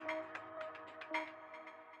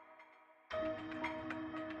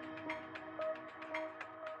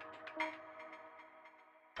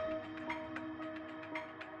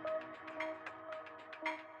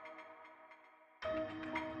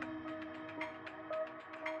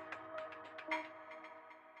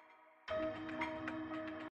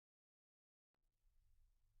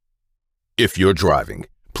If you're driving,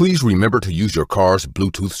 please remember to use your car's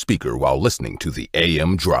Bluetooth speaker while listening to the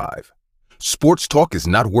AM Drive. Sports talk is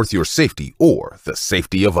not worth your safety or the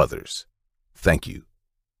safety of others. Thank you.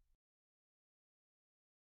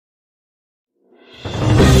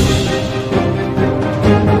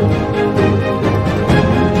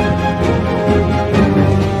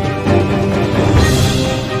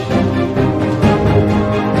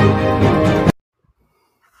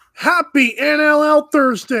 Happy NLL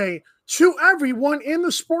Thursday to everyone in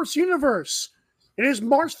the sports universe. It is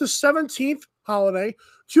March the 17th, holiday,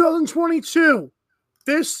 2022.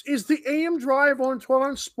 This is the AM Drive on 12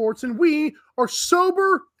 on Sports, and we are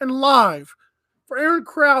sober and live. For Aaron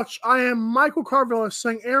Crouch, I am Michael Carvilla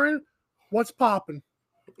saying, Aaron, what's poppin'?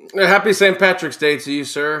 Happy St. Patrick's Day to you,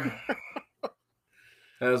 sir.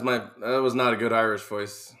 That was not a good Irish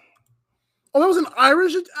voice. Oh, that was an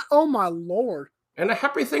Irish? Oh, my Lord. And a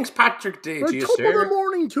happy St. Patrick's Day to you, Top sir. of the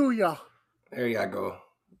morning to ya. There you go.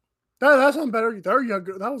 That sounds better. There you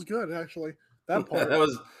go. That was good, actually. That part. that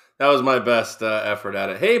was my best effort at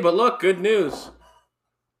it. Hey, but look, good news.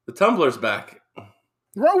 The tumbler's back.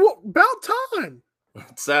 Well, about time.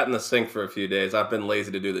 It sat in the sink for a few days. I've been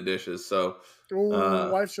lazy to do the dishes, so.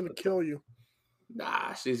 Wife's gonna kill you.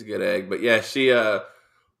 Nah, she's a good egg. But yeah, she,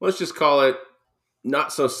 let's just call it,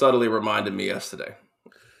 not so subtly reminded me yesterday.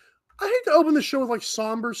 I hate to open the show with like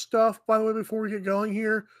somber stuff, by the way, before we get going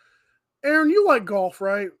here. Aaron, you like golf,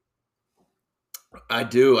 right? I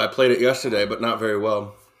do. I played it yesterday, but not very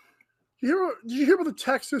well. Did you hear about the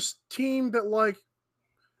Texas team that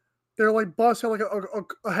their bus had like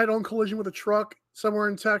a head-on collision with a truck somewhere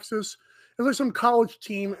in Texas? It was like some college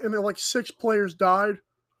team, and then 6 players died.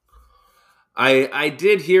 I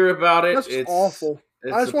did hear about it. That's awful.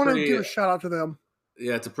 I just wanted to give a shout out to them.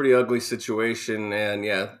 Yeah, it's a pretty ugly situation, and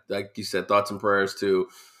yeah, like you said, thoughts and prayers to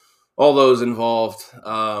all those involved.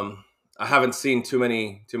 I haven't seen too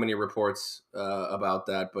many reports about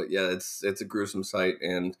that, but yeah, it's a gruesome sight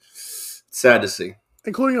and sad to see,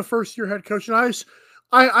 including a first-year head coach. And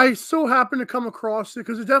I so happened to come across it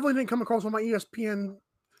because it definitely didn't come across on my ESPN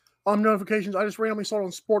notifications. I just randomly saw it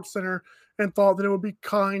on SportsCenter and thought that it would be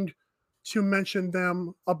kind to mention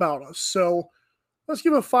them about us. So let's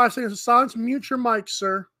give it 5 seconds of silence. Mute your mic,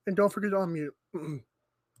 sir, and don't forget to unmute.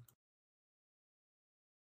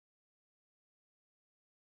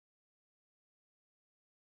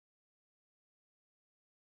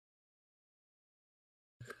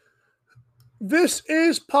 This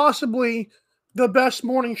is possibly the best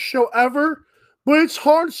morning show ever, but it's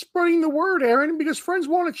hard spreading the word, Aaron, because friends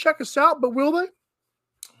want to check us out, but will they?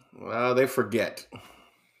 Well, they forget.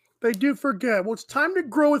 They do forget. Well, it's time to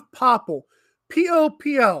grow with Popl.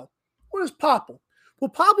 P-O-P-L. What is Popl?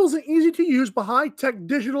 Well, Popl is an easy-to-use but high-tech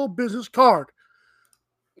digital business card.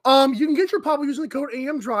 You can get your Popl using the code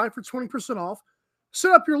AMDRIVE for 20% off.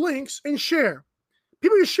 Set up your links and share.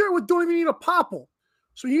 People you share with don't even need a Popl.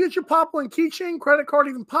 So you get your Popl and keychain, credit card,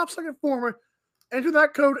 even pop-socket former. Enter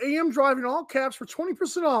that code AMDRIVE in all caps for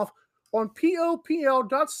 20% off on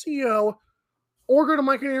popl.co, or go to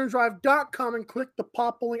mikeandaarondrive.com and click the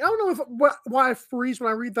Popl link. I don't know why I freeze when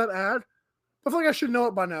I read that ad. I feel like I should know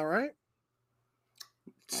it by now, right?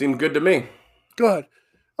 Seemed good to me. Good.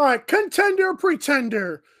 All right, contender or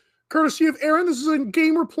pretender? Courtesy of Aaron, this is a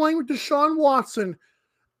game we're playing with Deshaun Watson.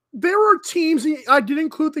 There are teams, I did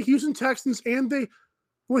include the Houston Texans and the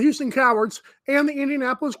Houston Cowards and the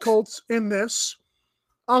Indianapolis Colts in this.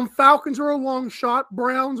 Falcons are a long shot.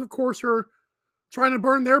 Browns, of course, are trying to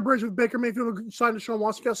burn their bridge with Baker Mayfield signed Deshaun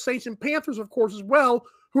Watson. Got Saints and Panthers, of course, as well,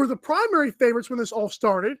 who are the primary favorites when this all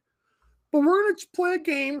started. But we're going to play a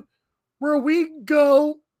game where we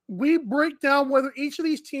break down whether each of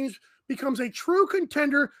these teams becomes a true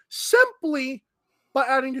contender simply by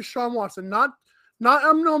adding Deshaun Watson. Not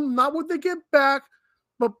what they get back,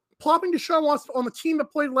 but plopping Deshaun Watson on the team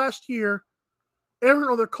that played last year. Aaron,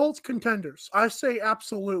 are the Colts contenders? I say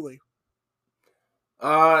absolutely.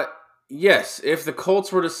 Yes. If the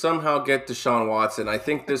Colts were to somehow get Deshaun Watson, I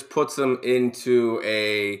think this puts them into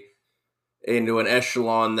an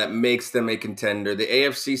echelon that makes them a contender. The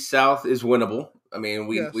AFC South is winnable. I mean,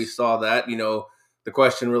 we saw that. You know, the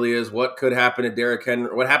question really is what could happen to Derrick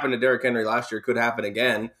Henry? What happened to Derrick Henry last year could happen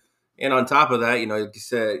again. And on top of that, like you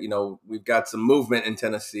said, we've got some movement in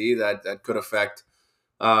Tennessee that could affect,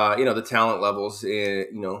 the talent levels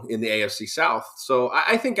in the AFC South. So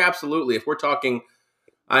I think absolutely, if we're talking,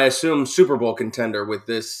 I assume Super Bowl contender with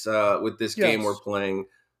this game we're playing.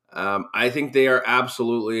 I think they are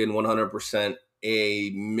absolutely and 100% a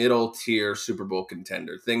middle tier Super Bowl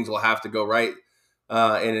contender. Things will have to go right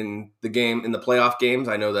in the playoff games.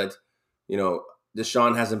 I know that,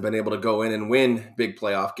 Deshaun hasn't been able to go in and win big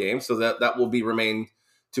playoff games, so that will remain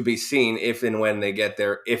to be seen if and when they get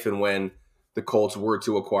there, if and when the Colts were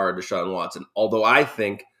to acquire Deshaun Watson. Although I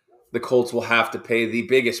think the Colts will have to pay the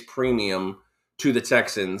biggest premium to the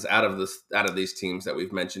Texans out of these teams that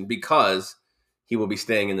we've mentioned, because he will be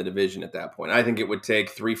staying in the division at that point. I think it would take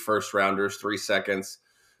 3 first-rounders, 3 seconds,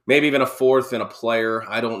 maybe even a fourth and a player.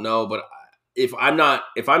 I don't know, but if I'm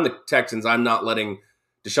the Texans, I'm not letting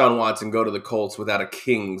Deshaun Watson go to the Colts without a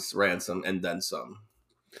king's ransom and then some.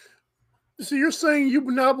 So you're saying you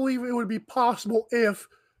would not believe it would be possible if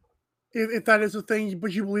that is a thing,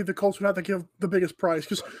 but you believe the Colts would have to give the biggest price?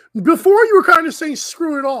 Because before you were kind of saying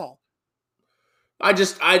screw it all. I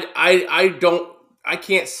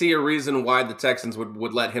can't see a reason why the Texans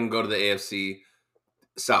would let him go to the AFC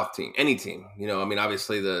South team, any team.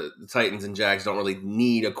 Obviously the Titans and Jags don't really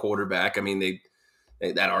need a quarterback. I mean, they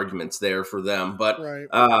that argument's there for them, but right.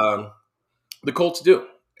 The Colts do.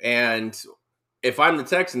 And if I'm the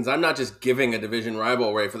Texans, I'm not just giving a division rival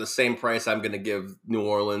away for the same price I'm going to give New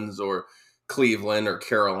Orleans or Cleveland or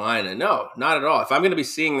Carolina. No, not at all. If I'm going to be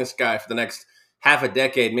seeing this guy for the next half a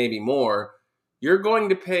decade, maybe more, you're going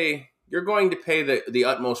to pay the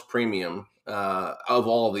utmost premium of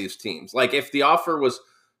all of these teams. Like if the offer was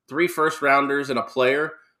 3 first-rounders and a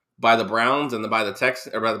player by the Browns and by the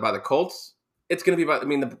Texans, or rather by the Colts, it's going to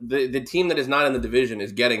be the team that is not in the division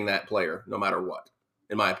is getting that player no matter what,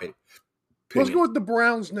 in my opinion. Let's go with the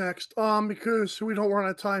Browns next, because we don't run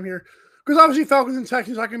out of time here. Because obviously Falcons and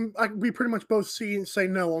Texans, we pretty much both see and say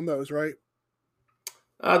no on those, right?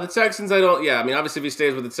 The Texans, I don't. Yeah, obviously, if he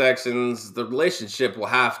stays with the Texans, the relationship will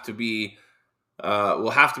have to be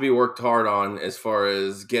worked hard on as far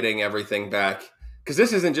as getting everything back. Because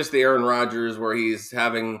this isn't just the Aaron Rodgers where he's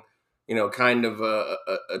having, kind of a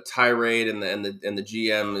tirade, and the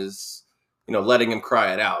GM is, letting him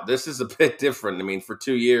cry it out. This is a bit different. For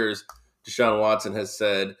 2 years, Deshaun Watson has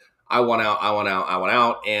said, I want out, I want out, I want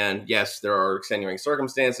out. And yes, there are extenuating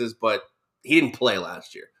circumstances, but he didn't play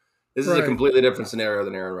last year. This is a completely different scenario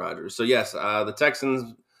than Aaron Rodgers. So yes, the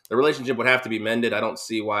Texans, the relationship would have to be mended. I don't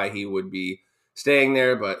see why he would be staying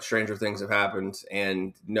there, but stranger things have happened.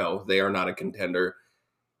 And no, they are not a contender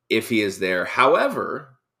if he is there.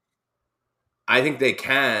 However, I think they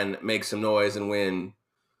can make some noise and win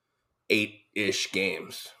 8-ish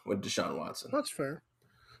games with Deshaun Watson. That's fair.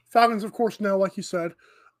 Falcons, of course, no, like you said.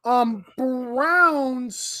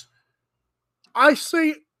 Browns, I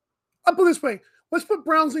say, I'll put it this way. Let's put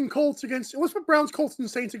Browns, Colts,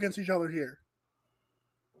 and Saints against each other here.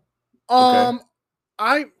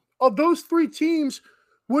 Okay. Of those 3 teams,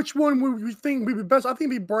 which one would you think would be best? I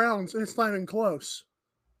think it'd be Browns, and it's not even close.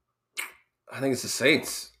 I think it's the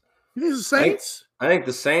Saints. You think it's the Saints? I think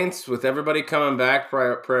the Saints, with everybody coming back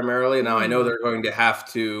primarily. Now, I know they're going to have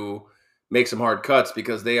to make some hard cuts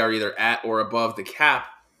because they are either at or above the cap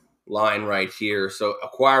line right here. So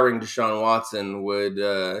acquiring Deshaun Watson would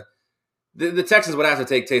the Texans would have to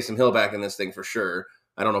take Taysom Hill back in this thing for sure.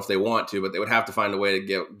 I don't know if they want to, but they would have to find a way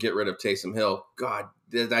to get rid of Taysom Hill. God,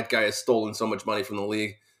 that guy has stolen so much money from the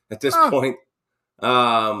league at this point.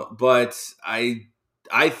 But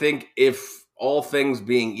I think if all things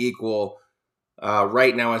being equal,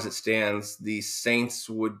 right now as it stands, the Saints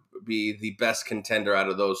would be the best contender out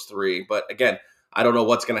of those 3. But again, I don't know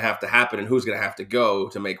what's going to have to happen and who's going to have to go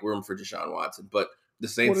to make room for Deshaun Watson. But the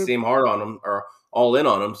Saints seem hard on him, or all in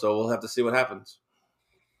on him, so we'll have to see what happens.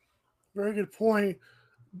 Very good point.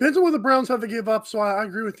 Depends on what the Browns have to give up, so I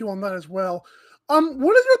agree with you on that as well.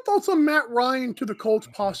 What is your thoughts on Matt Ryan to the Colts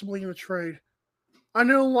possibly in a trade? I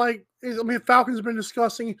know, Falcons have been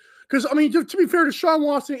discussing, because, to be fair, Deshaun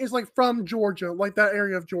Watson is, from Georgia, that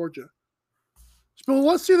area of Georgia. So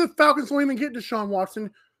let's see the Falcons don't even get Deshaun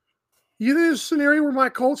Watson. You think there's a scenario where my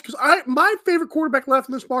Colts, because my favorite quarterback left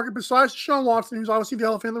in this market, besides Deshaun Watson, who's obviously the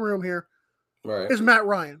elephant in the room here, is Matt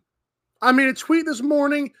Ryan. I made a tweet this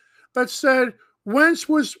morning that said Wentz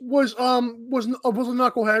was a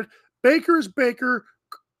knucklehead. Baker is Baker.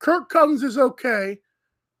 Kirk Cousins is okay.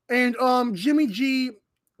 And Jimmy G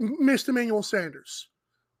missed Emmanuel Sanders.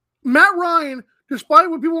 Matt Ryan, despite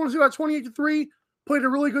what people want to say about 28-3, played a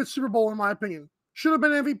really good Super Bowl in my opinion. Should have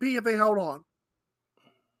been MVP if they held on.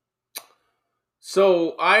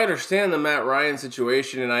 So I understand the Matt Ryan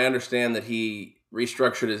situation, and I understand that he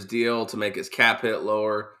restructured his deal to make his cap hit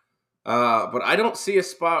lower. But I don't see a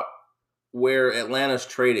spot where Atlanta's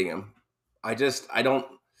trading him. I don't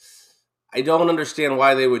understand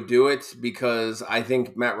why they would do it, because I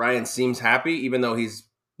think Matt Ryan seems happy, even though he's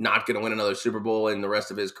not going to win another Super Bowl in the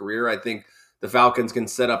rest of his career. I think the Falcons can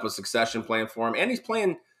set up a succession plan for him, and he's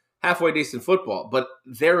playing halfway decent football, but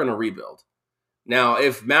they're in a rebuild. Now,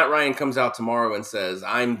 if Matt Ryan comes out tomorrow and says,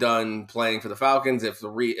 I'm done playing for the Falcons, if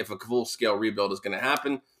a full-scale rebuild is going to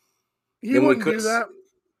happen, He wouldn't do that.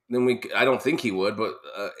 I don't think he would, but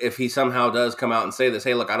if he somehow does come out and say this,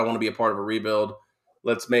 hey, look, I don't want to be a part of a rebuild.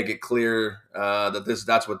 Let's make it clear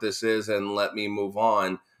that's what this is, and let me move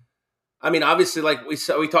on. I mean, obviously, like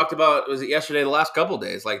we talked about, was it yesterday, the last couple of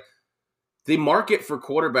days, like the market for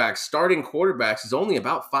quarterbacks, starting quarterbacks, is only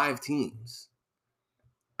about 5 teams.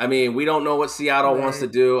 I mean, we don't know what Seattle wants to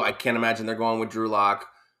do. I can't imagine they're going with Drew Lock.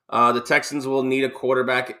 The Texans will need a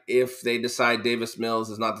quarterback if they decide Davis Mills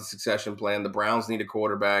is not the succession plan. The Browns need a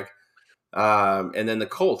quarterback. And then the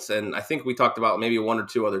Colts. And I think we talked about maybe 1 or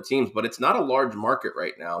 2 other teams, but it's not a large market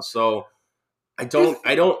right now. So I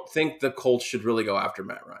don't think the Colts should really go after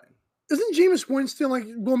Matt Ryan. Isn't Jameis Winston, like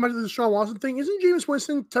going back to the Deshaun Watson thing, isn't Jameis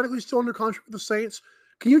Winston technically still under contract with the Saints?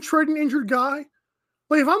 Can you trade an injured guy?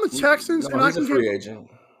 Like if I'm the Texans and I can get a free agent.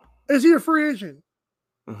 Is he a free agent?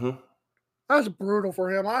 Mm-hmm. That's brutal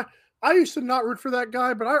for him. I used to not root for that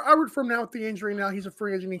guy, but I root for him now with the injury. Now he's a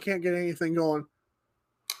free agent. He can't get anything going.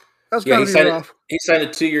 That's gotta be rough. He signed a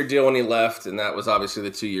 2-year deal when he left, and that was obviously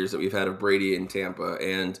the 2 years that we've had of Brady in Tampa.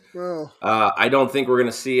 And I don't think we're going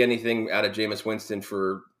to see anything out of Jameis Winston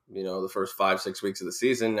for the first 5-6 weeks of the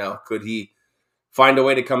season. Now, could he find a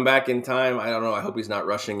way to come back in time? I don't know. I hope he's not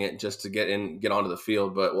rushing it just to get onto the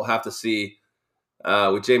field, but we'll have to see.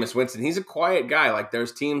 With Jameis Winston, he's a quiet guy. Like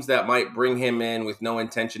there's teams that might bring him in with no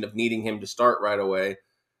intention of needing him to start right away.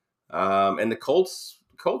 And the Colts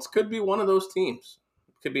could be one of those teams.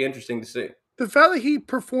 Could be interesting to see. The fact that he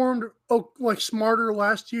performed like smarter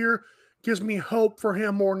last year gives me hope for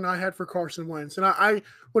him more than I had for Carson Wentz. And I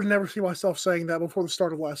would never see myself saying that before the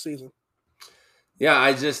start of last season. Yeah,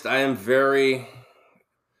 I am very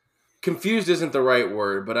confused isn't the right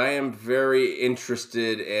word, but I am very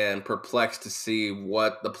interested and perplexed to see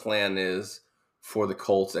what the plan is for the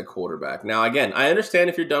Colts at quarterback. Now, again, I understand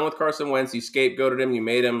if you're done with Carson Wentz, you scapegoated him, you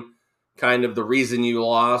made him kind of the reason you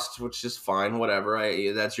lost, which is fine, whatever.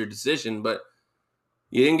 That's your decision, but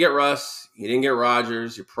you didn't get Russ, you didn't get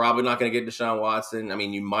Rodgers, you're probably not going to get Deshaun Watson. I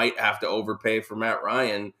mean, you might have to overpay for Matt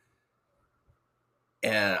Ryan,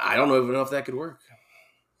 and I don't even know if that could work.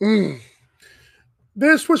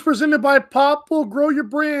 This was presented by Popl. Grow your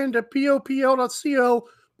brand at popl.co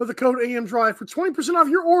with the code AMDrive for 20% off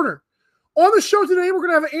your order. On the show today, we're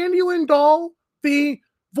going to have Andy Lindahl, the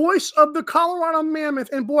voice of the Colorado Mammoth.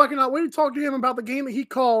 And boy, I cannot wait to talk to him about the game that he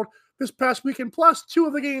called this past weekend, plus 2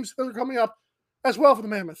 of the games that are coming up as well for the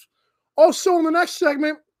Mammoth. Also, in the next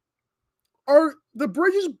segment, are the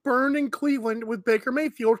bridges burned in Cleveland with Baker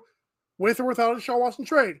Mayfield, with or without a Deshaun Watson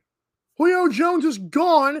trade? Julio Jones is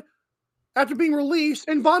gone after being released,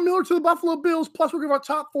 and Von Miller to the Buffalo Bills, plus we'll give our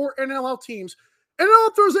top 4 NLL teams.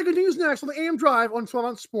 NLL Thursday continues next on the AM Drive on 12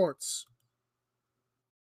 Ounce Sports.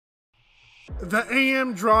 The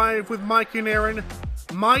AM Drive with Mike and Aaron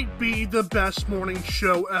might be the best morning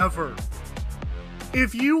show ever.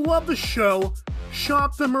 If you love the show,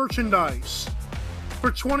 shop the merchandise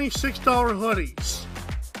for $26 hoodies,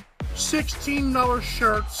 $16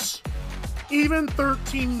 shirts, even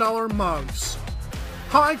 $13 mugs.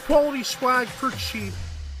 High quality swag for cheap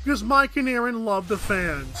because Mike and Aaron love the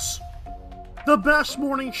fans. The best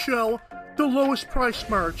morning show, the lowest price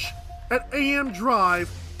merch at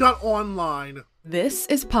amdrive.online. This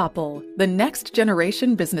is Popl, the next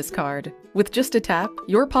generation business card. With just a tap,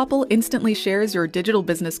 your Popl instantly shares your digital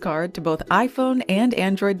business card to both iPhone and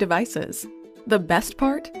Android devices. The best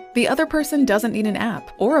part? The other person doesn't need an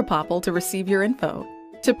app or a Popl to receive your info.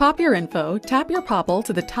 To pop your info, tap your Popl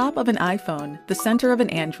to the top of an iPhone, the center of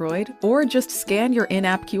an Android, or just scan your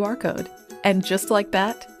in-app QR code. And just like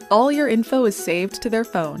that, all your info is saved to their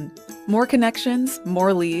phone. More connections,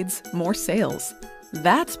 more leads, more sales.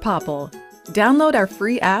 That's Popl. Download our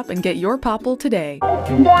free app and get your Popl today.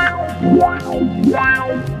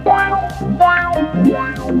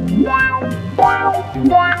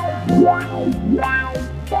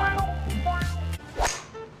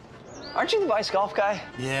 Aren't you the Vice Golf guy?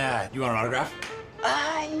 Yeah. You want an autograph?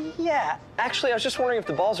 Yeah. Actually, I was just wondering if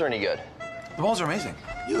the balls are any good. The balls are amazing.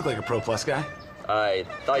 You look like a Pro Plus guy. I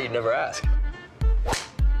thought you'd never ask.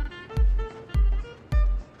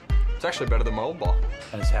 It's actually better than my old ball.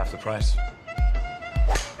 And it's half the price.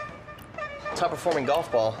 Top performing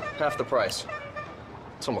golf ball, half the price.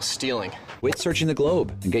 It's almost stealing. Quit searching the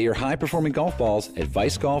globe and get your high-performing golf balls at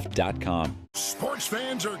vicegolf.com. Sports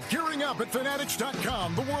fans are gearing up at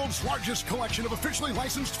Fanatics.com, the world's largest collection of officially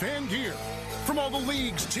licensed fan gear. From all the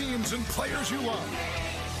leagues, teams, and players you love.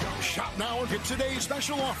 Shop now and get today's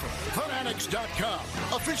special offer. Fanatics.com,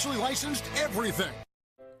 officially licensed everything.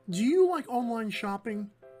 Do you like online shopping?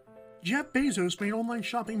 Jeff Bezos made online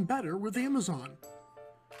shopping better with Amazon.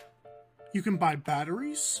 You can buy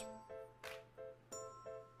batteries,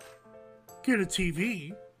 get a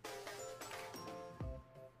TV,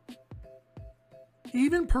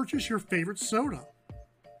 even purchase your favorite soda.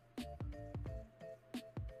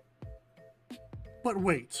 But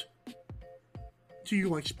wait, do you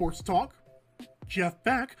like sports talk? Jeff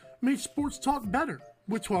Beck made sports talk better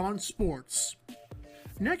with 12 on Sports.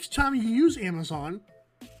 Next time you use Amazon,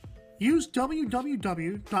 use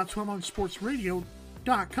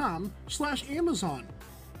www.12onsportsradio.com/Amazon.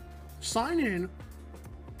 Sign in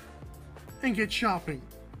and get shopping.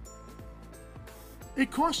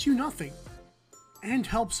 It costs you nothing and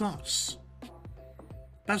helps us.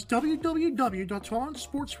 That's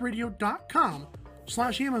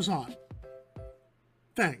www.12onsportsradio.com/Amazon.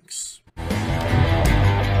 Thanks.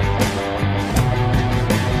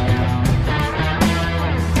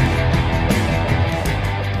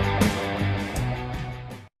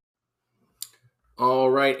 All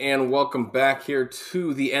right, and welcome back here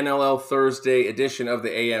to the NLL Thursday edition of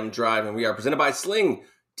the AM Drive, and we are presented by Sling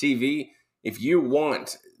TV. If you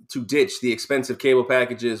want to ditch the expensive cable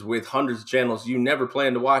packages with hundreds of channels you never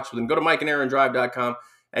plan to watch, then go to mikeandaarondrive.com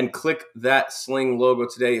and click that Sling logo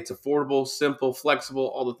today. It's affordable, simple, flexible,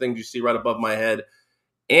 all the things you see right above my head.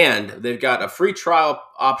 And they've got a free trial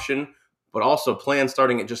option, but also plans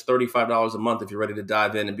starting at just $35 a month if you're ready to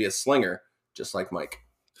dive in and be a slinger, just like Mike.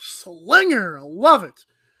 Slinger, I love it.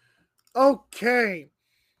 Okay.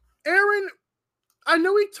 Aaron, I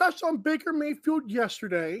know we touched on Baker Mayfield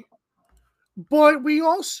yesterday, but we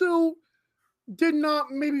also did not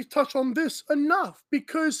maybe touch on this enough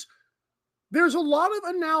because there's a lot of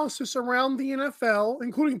analysis around the NFL,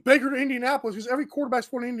 including Baker to Indianapolis, because every quarterback's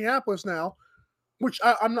going to Indianapolis now, which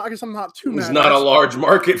I guess I'm not too mad. It's not a large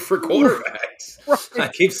market for quarterbacks. Right. I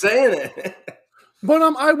keep saying it. But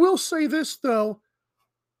I will say this though.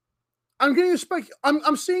 I'm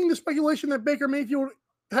seeing the speculation that Baker Mayfield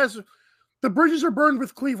the bridges are burned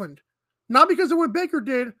with Cleveland. Not because of what Baker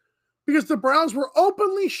did, because the Browns were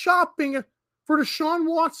openly shopping for Deshaun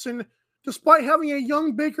Watson despite having a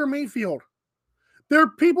young Baker Mayfield. There are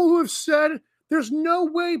people who have said there's no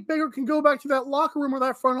way Baker can go back to that locker room or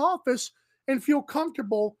that front office and feel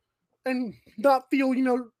comfortable and not feel,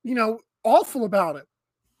 awful about it.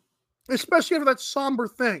 Especially after that somber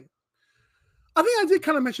thing. I think I did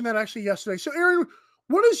kind of mention that actually yesterday. So, Aaron,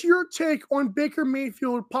 what is your take on Baker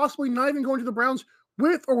Mayfield possibly not even going to the Browns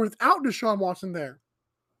with or without Deshaun Watson there?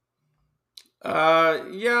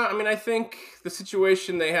 I think the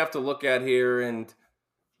situation they have to look at here, and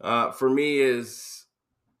for me, is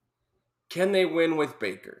can they win with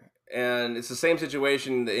Baker? And it's the same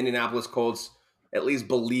situation the Indianapolis Colts at least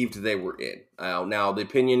believed they were in. Now, the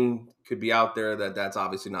opinion could be out there that that's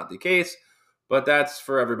obviously not the case. But that's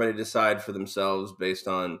for everybody to decide for themselves based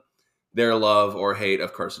on their love or hate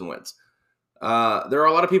of Carson Wentz. There are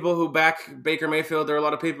a lot of people who back Baker Mayfield. There are a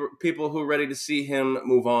lot of people who are ready to see him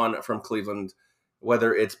move on from Cleveland,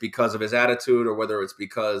 whether it's because of his attitude or whether it's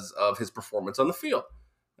because of his performance on the field.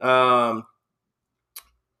 I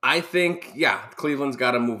think, Cleveland's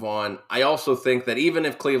got to move on. I also think that even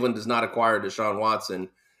if Cleveland does not acquire Deshaun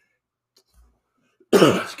Watson,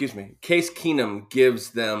 Case Keenum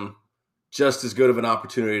gives them just as good of an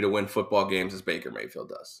opportunity to win football games as Baker Mayfield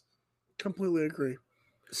does. Completely agree.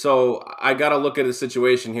 So I got to look at a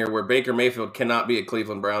situation here where Baker Mayfield cannot be a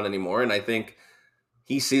Cleveland Brown anymore, and I think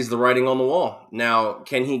he sees the writing on the wall. Now,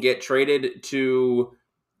 can he get traded to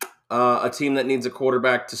a team that needs a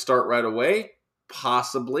quarterback to start right away?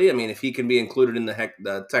 Possibly. I mean, if he can be included in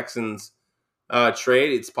the Texans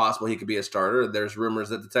trade, it's possible he could be a starter. There's rumors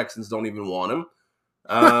that the Texans don't even want him.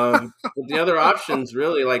 But the other options,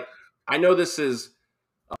 really, I know this is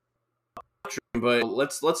but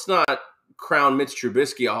let's not crown Mitch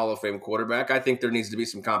Trubisky a Hall of Fame quarterback. I think there needs to be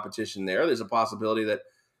some competition there. There's a possibility that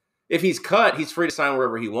if he's cut, he's free to sign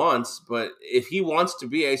wherever he wants. But if he wants to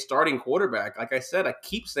be a starting quarterback, like I said, I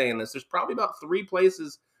keep saying this, there's probably about 3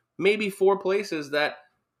 places, maybe 4 places that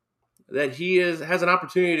he has an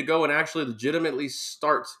opportunity to go and actually legitimately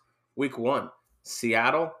start week 1.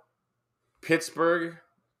 Seattle, Pittsburgh,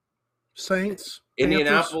 Saints,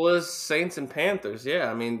 Indianapolis, Panthers. Saints, and Panthers.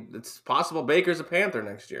 Yeah, I mean, it's possible Baker's a Panther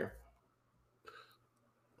next year.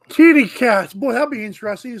 Kitty cats. Boy, that'd be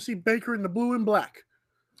interesting to see Baker in the blue and black.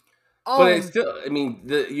 But it's still, I mean,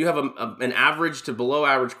 you have an average to below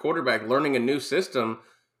average quarterback learning a new system.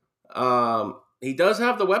 He does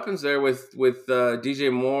have the weapons there with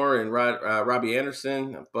DJ Moore and Robbie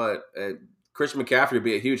Anderson, but Christian McCaffrey would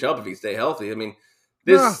be a huge help if he stay healthy. I mean,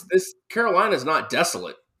 this Carolina is not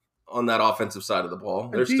desolate on that offensive side of the ball.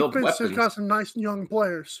 There's still weapons. Has got some nice young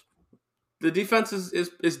players. the defense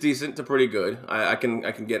is decent to pretty good. I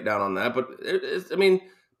can get down on that, but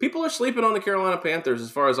people are sleeping on the Carolina Panthers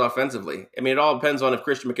as far as offensively. I mean, it all depends on if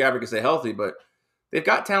Christian McCaffrey can stay healthy, but they've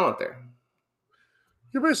got talent there.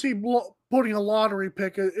 You're basically putting a lottery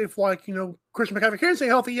pick if, like, Christian McCaffrey can stay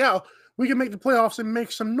healthy. Yeah, we can make the playoffs and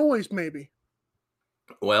make some noise, maybe.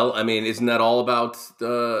 Well, I mean, isn't that all about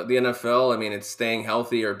the NFL? I mean, it's staying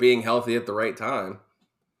healthy or being healthy at the right time.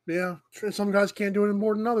 Yeah, some guys can't do it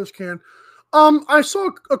more than others can. I saw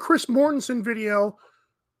a Chris Mortensen video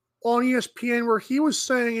on ESPN where he was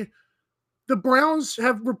saying the Browns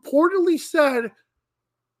have reportedly said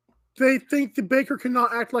they think the Baker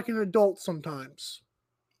cannot act like an adult sometimes.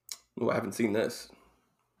 Oh, I haven't seen this.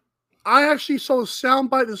 I actually saw a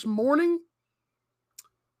soundbite this morning.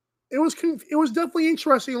 It was definitely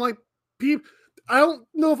interesting. Like, I don't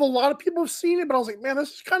know if a lot of people have seen it, but I was like, man,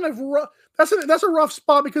 this is kind of rough. That's a rough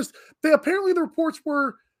spot because apparently the reports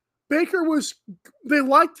were Baker they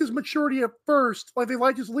liked his maturity at first, like they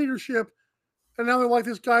liked his leadership, and now they like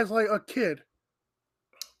this guy's like a kid.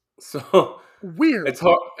 So weird.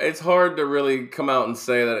 It's hard to really come out and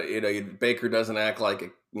say that Baker doesn't act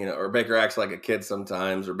like or Baker acts like a kid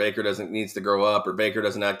sometimes, or Baker needs to grow up, or Baker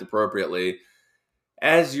doesn't act appropriately.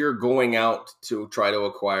 As you're going out to try to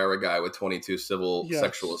acquire a guy with 22 civil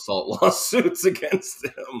sexual assault lawsuits against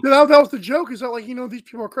him. That was the joke. Is that like, these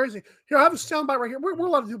people are crazy. Here, I have a soundbite right here. We're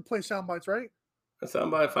allowed to play soundbites, right? A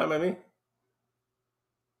soundbite fine by me.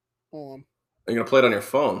 Hold on. Are you going to play it on your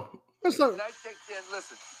phone? That's not...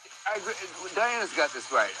 Listen, I agree. Diana's got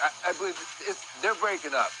this right. I believe they're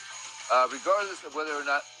breaking up, regardless of whether or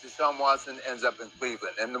not Deshaun Watson ends up in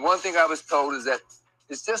Cleveland. And the one thing I was told is that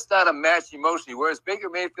it's just not a match emotionally. Whereas Baker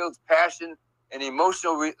Mayfield's passion and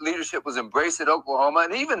emotional leadership was embraced at Oklahoma,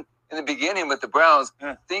 and even in the beginning with the Browns,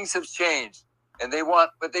 things have changed, and they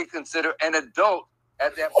want what they consider an adult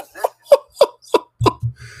at that position.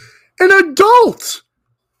 An adult.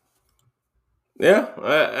 Yeah,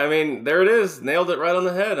 I mean, there it is. Nailed it right on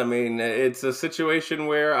the head. I mean, it's a situation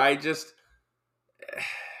where I just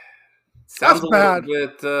sounds That's bad. A little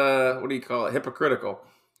bit, what do you call it, hypocritical.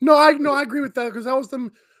 No, I agree with that because that was the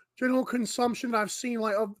general consumption I've seen,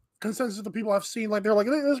 like of consensus of the people I've seen. Like they're like,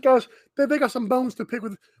 this guy's they got some bones to pick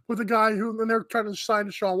with the guy and they're trying to sign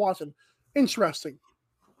Deshaun Watson. Interesting.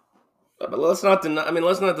 But let's not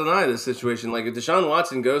deny this situation. Like if Deshaun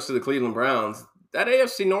Watson goes to the Cleveland Browns, that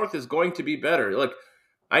AFC North is going to be better. Look,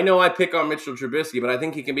 I know I pick on Mitchell Trubisky, but I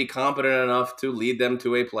think he can be competent enough to lead them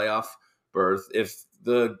to a playoff berth. If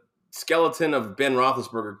the skeleton of Ben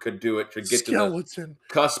Roethlisberger could do it, could get to the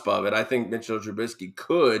cusp of it, I think Mitchell Trubisky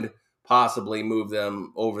could possibly move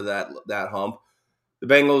them over that hump. The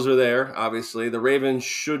Bengals are there, obviously. The Ravens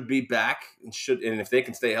should be back, and if they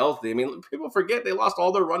can stay healthy. I mean, people forget they lost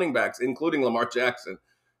all their running backs, including Lamar Jackson.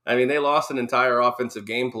 I mean, they lost an entire offensive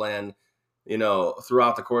game plan,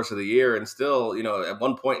 throughout the course of the year, and still, at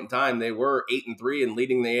one point in time, they were 8-3 and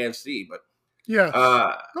leading the AFC. But yeah,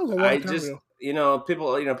 that was a long time ago.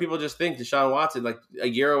 People just think Deshaun Watson, like a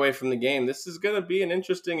year away from the game. This is going to be an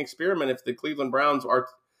interesting experiment if the Cleveland Browns are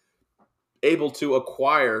able to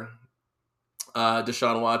acquire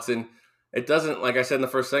Deshaun Watson. It doesn't, like I said in the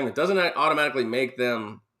first segment, doesn't automatically make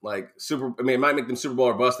them like super. I mean, it might make them Super Bowl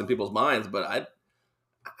or bust in people's minds, but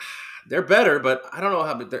they're better. But I don't know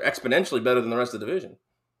how they're exponentially better than the rest of the division.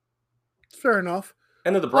 Fair enough.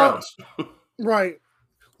 And they're the Browns. Right.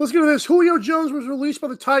 Let's get to this. Julio Jones was released by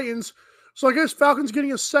the Titans. So I guess Falcons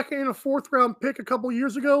getting a second and a fourth round pick a couple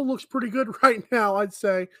years ago looks pretty good right now, I'd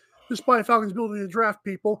say, despite Falcons' ability to draft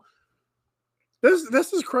people.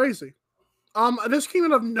 This is crazy. This came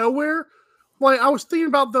out of nowhere. Like, I was thinking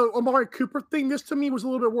about the Amari Cooper thing. This to me was a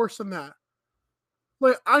little bit worse than that.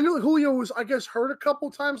 Like, I know Julio was, I guess, hurt a couple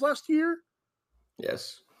times last year.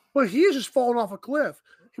 Yes. But he has just fallen off a cliff.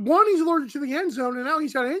 One, he's allergic to the end zone, and now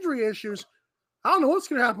he's got injury issues. I don't know what's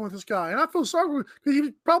going to happen with this guy. And I feel sorry for him because he's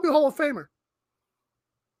probably a Hall of Famer.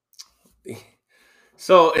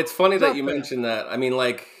 So it's funny that you mentioned that. I mean,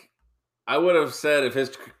 like, I would have said if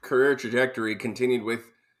his career trajectory continued with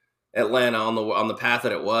Atlanta on the path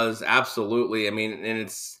that it was, absolutely. I mean, and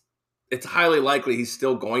it's highly likely he's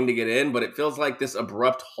still going to get in, but it feels like this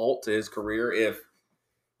abrupt halt to his career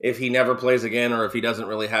if he never plays again or if he doesn't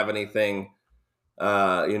really have anything,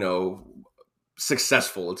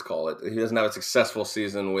 successful, let's call it. He doesn't have a successful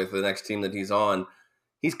season with the next team that he's on.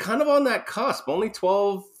 He's kind of on that cusp. Only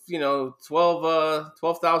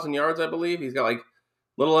 12,000 yards, I believe. He's got like a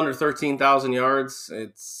little under 13,000 yards.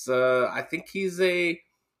 It's I think he's a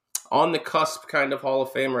on the cusp kind of Hall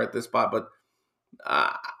of Famer at this spot. But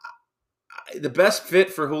the best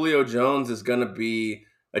fit for Julio Jones is going to be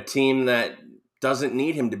a team that doesn't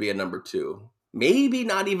need him to be a number 2. Maybe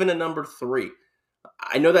not even a number 3.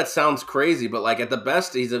 I know that sounds crazy, but like at the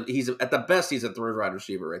best, he's a third wide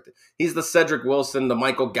receiver right there. He's the Cedric Wilson, the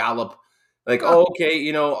Michael Gallup. Like, oh,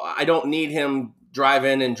 okay, I don't need him drive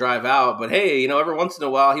in and drive out, but hey, every once in a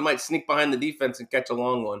while he might sneak behind the defense and catch a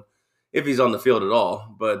long one if he's on the field at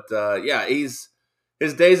all. But yeah, his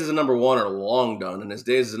days as a number 1 are long done, and his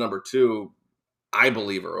days as a number 2, I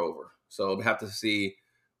believe, are over. So we have to see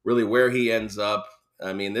really where he ends up.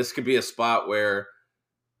 I mean, this could be a spot where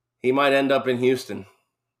he might end up in Houston.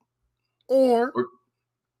 Or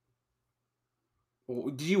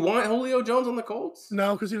do you want Julio Jones on the Colts?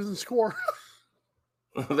 No, because he doesn't score.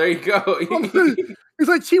 There you go. He's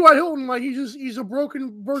like T.Y. Hilton, like he's a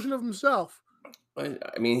broken version of himself. I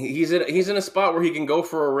mean, he's in a spot where he can go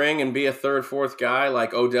for a ring and be a third, fourth guy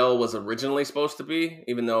like Odell was originally supposed to be,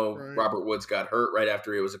 even though Robert Woods got hurt right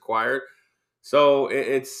after he was acquired. So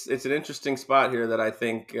it's an interesting spot here that I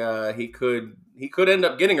think he could end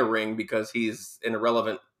up getting a ring because he's an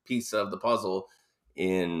irrelevant piece of the puzzle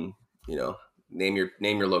in name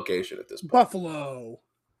your location at this point.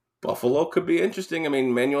 Buffalo could be interesting. I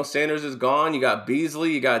mean, Manuel Sanders is gone. You got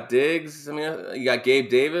Beasley, you got Diggs. I mean, you got Gabe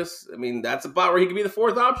Davis. I mean, that's a spot where he could be the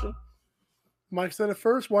 4th option. Mike said it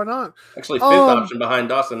first. Why not? Actually, 5th option behind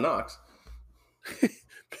Dawson Knox.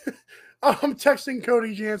 I'm texting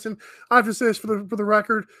Cody Jansen. I have to say this for the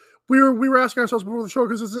record. We were asking ourselves before the show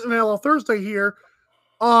because it's an NLL Thursday here.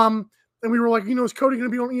 And we were like, is Cody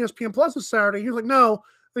going to be on ESPN Plus this Saturday? He was like, no.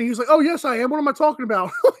 And he was like, oh, yes, I am. What am I talking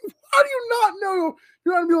about? How do you not know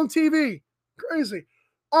you're going to be on TV? Crazy.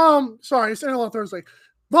 Sorry, it's NLL Thursday.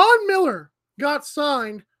 Von Miller got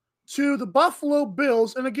signed to the Buffalo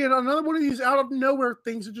Bills. And again, another one of these out of nowhere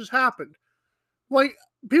things that just happened. Like,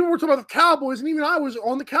 people were talking about the Cowboys, and even I was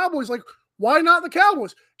on the Cowboys. Like, why not the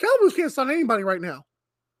Cowboys? Cowboys can't sign anybody right now.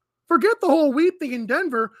 Forget the whole weed thing in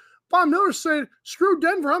Denver. Von Miller said, screw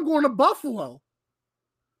Denver, I'm going to Buffalo.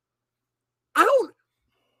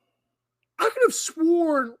 I could have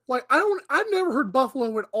sworn, I've never heard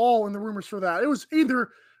Buffalo at all in the rumors for that. It was either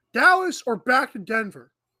Dallas or back to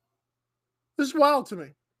Denver. This is wild to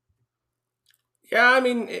me. Yeah, I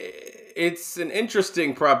mean, it's an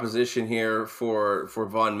interesting proposition here for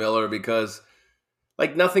Von Miller because,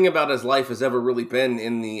 like, nothing about his life has ever really been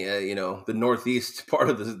in the the northeast part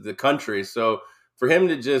of the country. So for him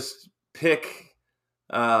to just pick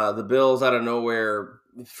the Bills out of nowhere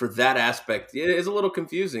for that aspect, it is a little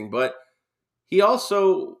confusing. But he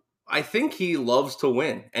also, I think, he loves to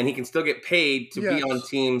win, and he can still get paid to be on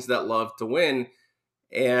teams that love to win.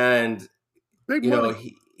 And big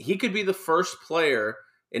money. He could be the first player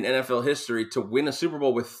in NFL history to win a Super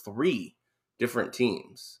Bowl with 3 different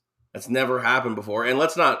teams. That's never happened before. And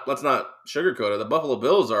let's not sugarcoat it. The Buffalo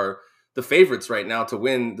Bills are the favorites right now to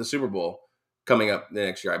win the Super Bowl coming up the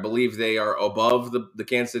next year. I believe they are above the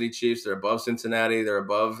Kansas City Chiefs. They're above Cincinnati. They're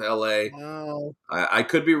above LA. Wow. I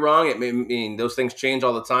could be wrong. It may mean those things change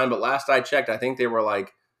all the time. But last I checked, I think they were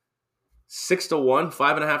like 6-1,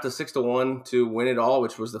 5.5 to 6-1 to win it all,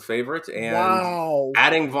 which was the favorite. And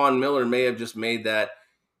adding Von Miller may have just made that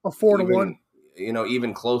a 4-1.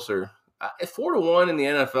 Even closer. 4-1 in the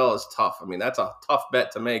NFL is tough. I mean, that's a tough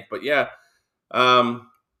bet to make. But yeah, I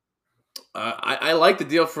like the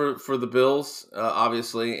deal for the Bills,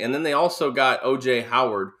 obviously. And then they also got O.J.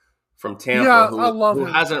 Howard from Tampa, who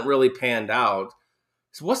hasn't really panned out.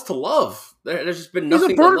 So what's to love? There's just been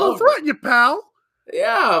nothing to love. He's a vertical threat, you pal.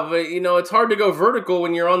 Yeah, but it's hard to go vertical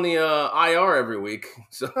when you're on the IR every week.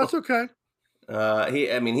 So that's okay.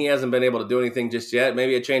 He hasn't been able to do anything just yet.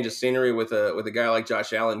 Maybe a change of scenery with a guy like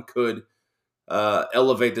Josh Allen could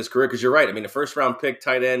elevate this career. Because you're right. I mean, a first round pick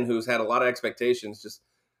tight end who's had a lot of expectations, just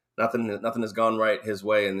nothing has gone right his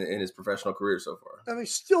way in his professional career so far. And they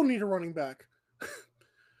still need a running back.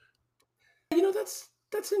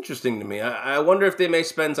 That's interesting to me. I wonder if they may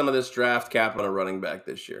spend some of this draft cap on a running back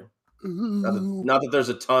this year. Not that there's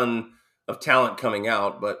a ton of talent coming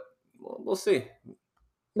out, but we'll see.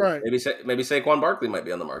 Right. Maybe Saquon Barkley might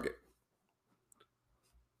be on the market.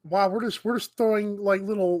 Wow, we're just throwing like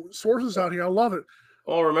little sources out here. I love it.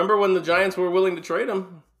 Well, remember when the Giants were willing to trade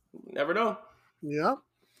him? You never know. Yeah.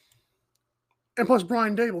 And plus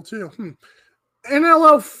Brian Dable too.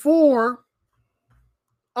 NLL 4.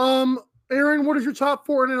 Aaron, what is your top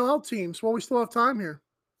 4 NLL teams? Well, we still have time here.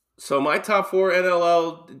 So my top 4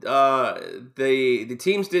 NLL, the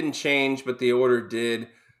teams didn't change, but the order did.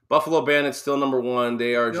 Buffalo Bandits still number 1.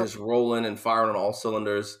 They are just rolling and firing on all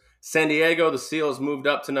cylinders. San Diego, the Seals moved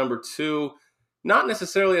up to number 2. Not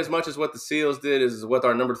necessarily as much as what the Seals did, is with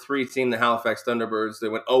our number 3 team, the Halifax Thunderbirds. They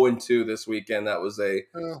went 0-2 this weekend. That was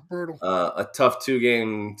brutal. A tough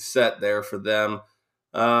 2-game set there for them.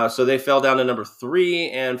 So they fell down to number 3,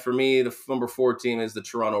 and for me, the number 4 team is the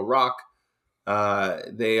Toronto Rock.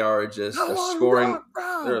 They are just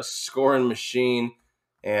they're a scoring machine,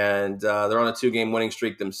 and they're on a 2-game winning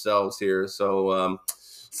streak themselves here. So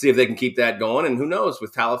see if they can keep that going. And who knows,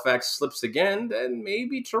 if Halifax slips again, then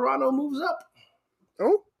maybe Toronto moves up.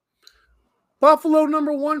 Oh, Buffalo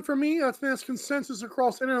number 1 for me. That's consensus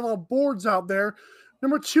across NLL boards out there.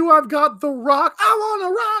 Number 2, I've got the Rock. I want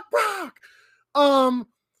a rock.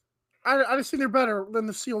 I just think they're better than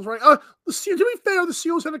the Seals, right? The Seals, to be fair, the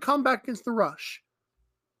Seals had to come back against the Rush,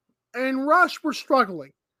 and Rush were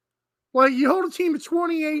struggling. Like, you hold a team to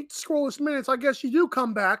 28 scoreless minutes, I guess you do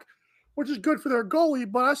come back, which is good for their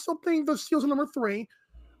goalie, but I still think the Seals are number 3.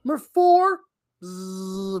 Number 4,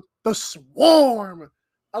 the Swarm.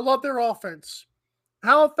 I love their offense.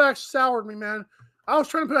 Halifax soured me, man. I was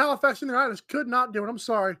trying to put Halifax in there. I just could not do it. I'm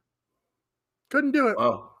sorry. Couldn't do it.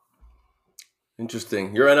 Wow.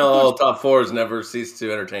 Interesting. Your NLL top 4s never cease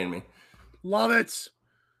to entertain me. Love it.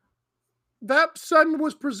 That segment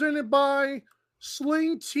was presented by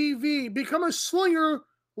Sling TV. Become a slinger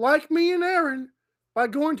like me and Aaron by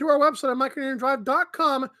going to our website at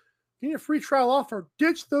MikeandAaronDrive.com. Get a free trial offer.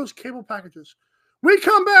 Ditch those cable packages. We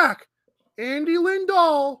come back. Andy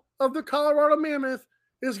Lindahl of the Colorado Mammoth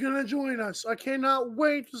is going to join us. I cannot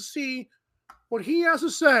wait to see what he has to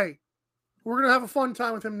say. We're going to have a fun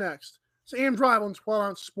time with him next. It's AM Drive on 12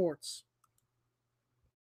 Ounce Sports.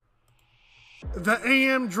 The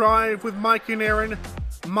AM Drive with Mike and Aaron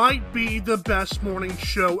might be the best morning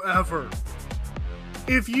show ever.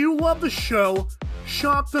 If you love the show,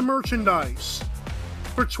 shop the merchandise.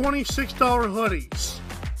 For $26 hoodies,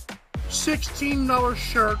 $16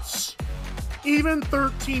 shirts, even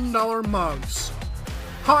 $13 mugs.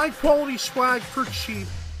 High quality swag for cheap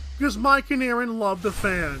because Mike and Aaron love the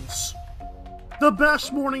fans. The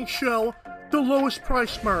best morning show, the lowest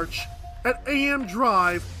price merch at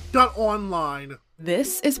amdrive.online.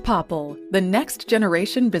 This is Popple, the next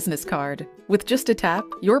generation business card. With just a tap,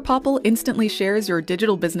 your Popple instantly shares your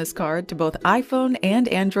digital business card to both iPhone and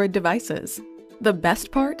Android devices. The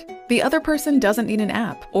best part? The other person doesn't need an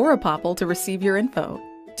app or a Popple to receive your info.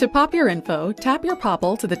 To pop your info, tap your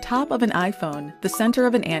Popple to the top of an iPhone, the center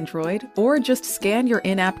of an Android, or just scan your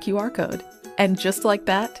in-app QR code. And just like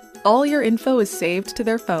that, all your info is saved to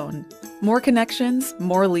their phone. More connections,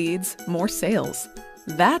 more leads, more sales.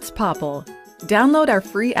 That's Popple. Download our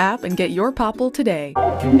free app and get your Popple today.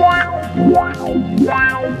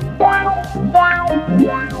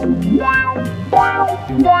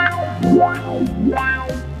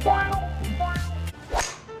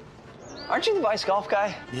 Aren't you the Vice Golf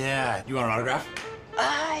guy? Yeah, you want an autograph?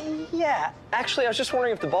 Yeah. Actually, I was just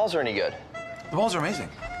wondering if the balls are any good. The balls are amazing.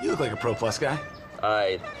 You look like a Pro Plus guy.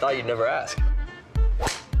 I thought you'd never ask.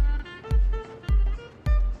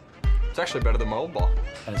 It's actually better than my old ball.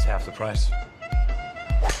 And it's half the price.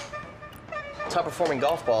 Top performing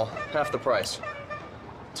golf ball, half the price.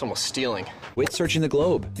 It's almost stealing. Quit searching the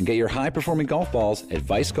globe and get your high-performing golf balls at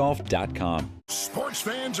vicegolf.com. Sports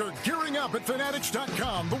fans are gearing up at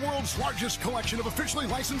Fanatics.com, the world's largest collection of officially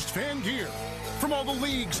licensed fan gear. From all the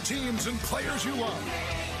leagues, teams, and players you love.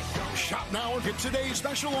 Shop now and get today's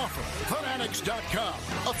special offer. Fanatics.com,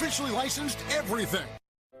 officially licensed everything.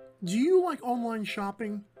 Do you like online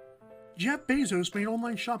shopping? Jeff Bezos made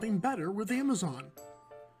online shopping better with Amazon.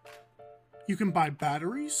 You can buy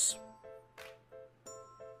batteries,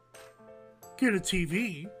 get a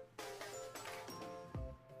TV,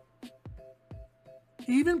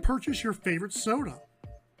 even purchase your favorite soda.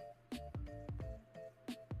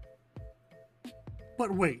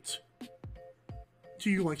 But wait, do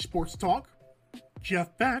you like sports talk?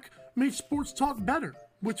 Jeff Beck made sports talk better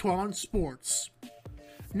with 12 Ounce Sports.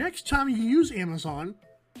 Next time you use Amazon,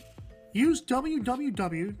 use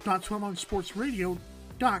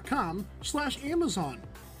www.12ouncesportsradio.com/Amazon.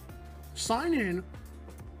 Sign in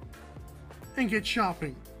and get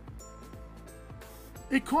shopping.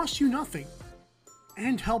 It costs you nothing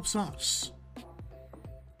and helps us.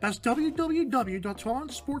 That's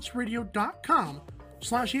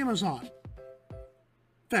www.12ouncesportsradio.com/Amazon.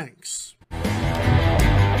 Thanks.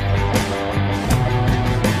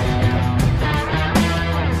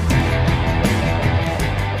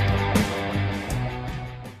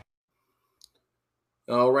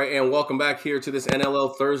 All right, and welcome back here to this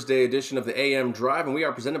NLL Thursday edition of the AM Drive, and we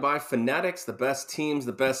are presented by Fanatics, the best teams,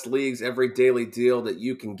 the best leagues. Every daily deal that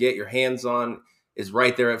you can get your hands on is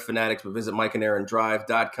right there at Fanatics, but visit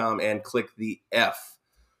MikeandAaronDrive.com and click the F.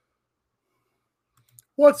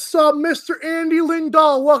 What's up, Mr. Andy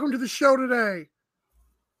Lindahl? Welcome to the show today.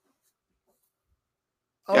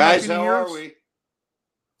 Guys, how are we?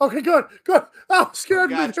 Okay, good. I was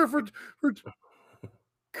scared to be here for...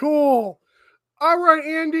 Cool. All right,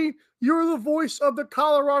 Andy, you're the voice of the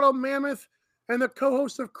Colorado Mammoth and the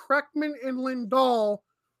co-host of Kreckman and Lindahl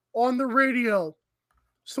on the radio.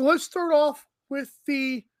 So let's start off with a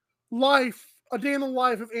day in the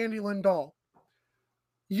life of Andy Lindahl.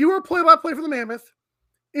 You are play-by-play for the Mammoth.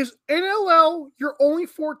 Is NLL your only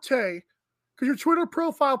forte? Because your Twitter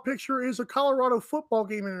profile picture is a Colorado football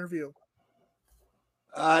game interview.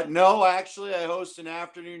 No, actually, I host an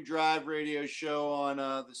afternoon drive radio show on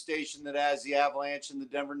the station that has the Avalanche and the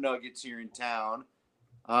Denver Nuggets here in town.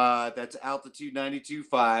 That's Altitude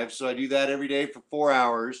 92.5. So I do that every day for 4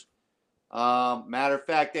 hours. Matter of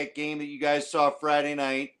fact, that game that you guys saw Friday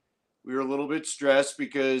night, we were a little bit stressed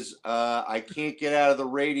because I can't get out of the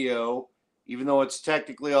radio, even though it's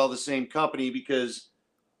technically all the same company, because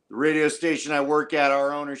the radio station I work at,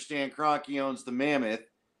 our owner, Stan Kroenke, owns the Mammoth.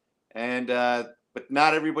 And but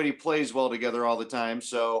not everybody plays well together all the time.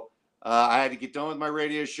 So I had to get done with my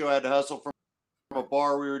radio show. I had to hustle from a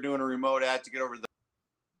bar we were doing a remote at to get over to the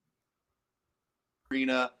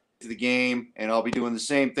arena to the game. And I'll be doing the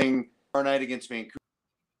same thing tomorrow night against Vancouver.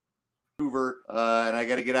 And I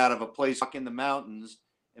got to get out of a place in the mountains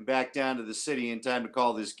and back down to the city in time to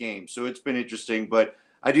call this game. So it's been interesting. But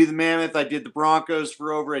I do the Mammoth. I did the Broncos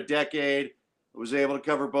for over a decade. I was able to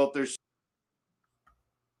cover both their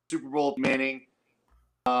Super Bowl Manning.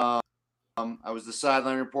 I was the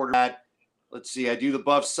sideline reporter at, let's see, I do the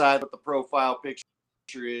Buff side, what the profile picture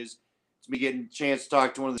is. It's me getting a chance to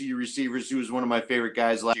talk to one of the receivers who was one of my favorite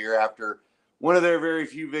guys last year after one of their very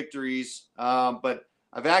few victories. But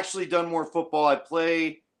I've actually done more football. I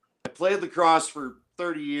played lacrosse for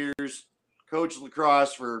 30 years, coached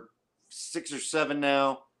lacrosse for 6 or 7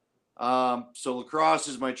 now. So lacrosse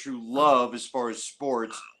is my true love as far as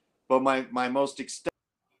sports, but my most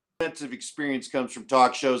extensive experience comes from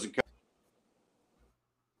talk shows and.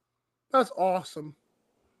 That's awesome.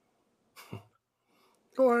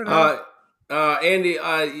 Go ahead. Andy,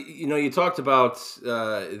 you talked about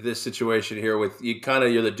this situation here with you.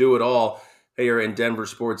 You're the do-it-all here in Denver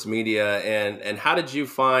sports media, and how did you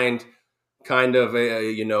find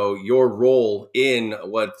your role in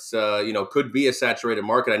what could be a saturated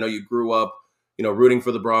market? I know you grew up, rooting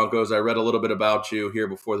for the Broncos. I read a little bit about you here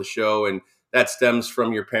before the show, and that stems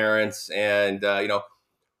from your parents. And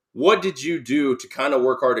what did you do to kind of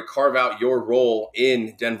work hard to carve out your role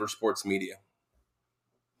in Denver sports media?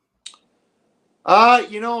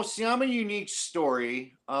 See, I'm a unique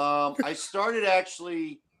story. I started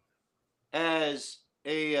actually as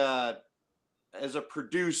a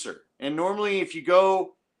producer. And normally if you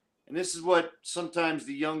go, and this is what sometimes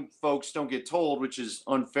the young folks don't get told, which is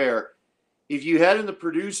unfair. If you head in the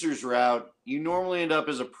producer's route, you normally end up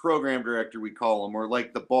as a program director, we call them, or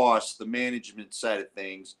like the boss, the management side of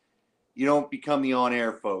things. You don't become the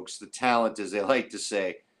on-air folks, the talent, as they like to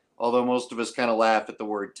say. Although most of us kind of laugh at the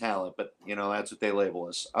word talent, but that's what they label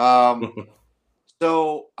us.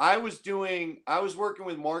 So I was working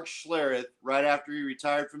with Mark Schlereth right after he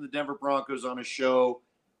retired from the Denver Broncos on a show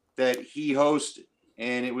that he hosted,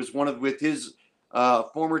 and it was with his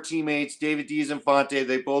former teammates, David Diaz-Infante.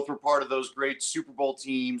 They both were part of those great Super Bowl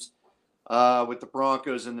teams with the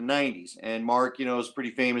Broncos in the 90s. And Mark, is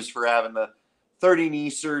pretty famous for having the 30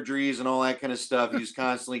 knee surgeries and all that kind of stuff. He was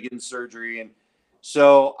constantly getting surgery. And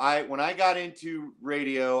so when I got into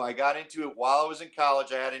radio, I got into it while I was in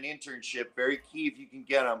college. I had an internship, very key if you can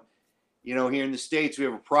get them. Here in the States, we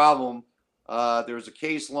have a problem. There was a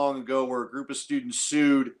case long ago where a group of students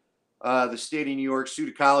sued the state of New York, sued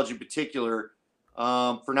a college in particular,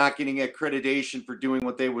 for not getting accreditation for doing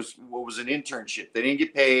what was an internship. They didn't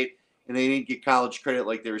get paid, and they didn't get college credit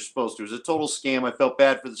like they were supposed to. It was a total scam. I felt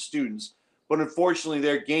bad for the students. But unfortunately,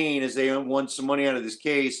 their gain, as they won some money out of this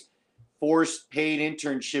case, forced paid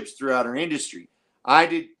internships throughout our industry. I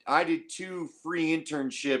did 2 free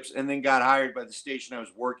internships and then got hired by the station I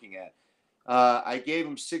was working at. I gave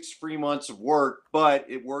them 6 free months of work, but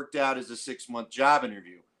it worked out as a 6-month job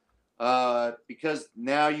interview. Because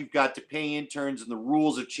now you've got to pay interns and the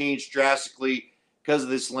rules have changed drastically because of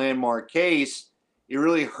this landmark case. It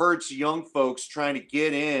really hurts young folks trying to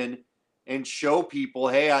get in and show people,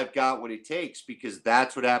 hey, I've got what it takes, because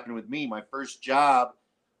that's what happened with me. My first job,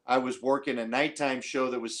 I was working a nighttime show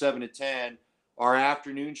that was 7 to 10, our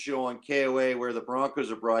afternoon show on KOA where the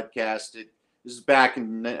Broncos are broadcasted. This is back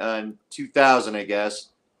in 2000, I guess.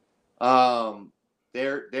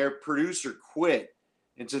 Their producer quit.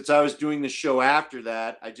 And since I was doing the show after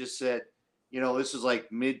that, I just said, this is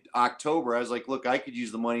like mid-October. I was like, look, I could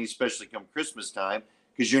use the money, especially come Christmas time,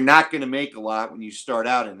 because you're not going to make a lot when you start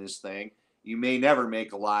out in this thing. You may never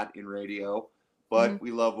make a lot in radio, but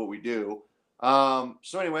we love what we do.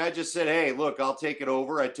 So anyway, I just said, hey, look, I'll take it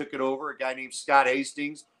over. I took it over. A guy named Scott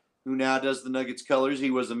Hastings, who now does the Nuggets colors.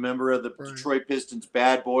 He was a member of the Detroit Pistons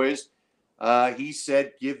Bad Boys. He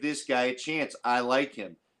said, give this guy a chance. I like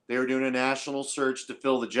him. They were doing a national search to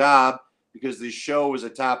fill the job because this show was a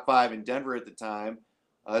top 5 in Denver at the time.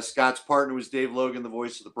 Scott's partner was Dave Logan, the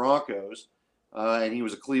voice of the Broncos. And he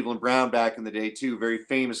was a Cleveland Brown back in the day, too. Very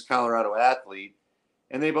famous Colorado athlete.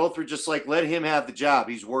 And they both were just like, let him have the job.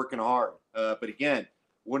 He's working hard. But again,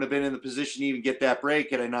 wouldn't have been in the position to even get that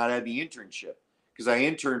break had I not had the internship, because I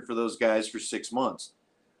interned for those guys for 6 months.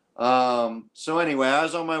 So anyway, I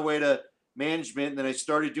was on my way to management, and then I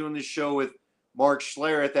started doing this show with Mark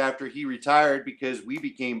Schlereth after he retired because we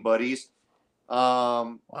became buddies.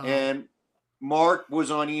 And Mark was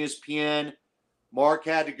on ESPN. Mark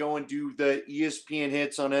had to go and do the ESPN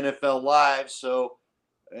hits on NFL Live. So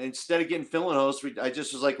instead of getting fill-in hosts, I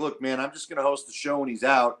just was like, look, man, I'm just going to host the show when he's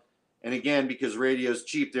out. And again, because radio's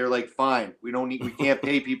cheap, they're like, fine, we can't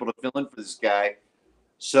pay people to fill in for this guy.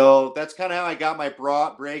 So that's kind of how I got my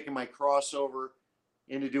broad break and my crossover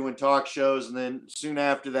into doing talk shows. And then soon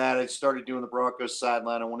after that, I started doing the Broncos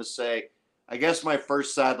sideline. I want to say, I guess my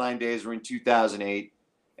first sideline days were in 2008,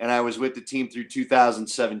 and I was with the team through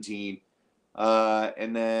 2017.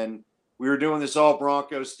 And then we were doing this all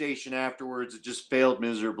Broncos station afterwards. It just failed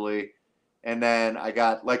miserably. And then I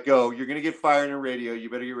got let go. You're going to get fired in radio. You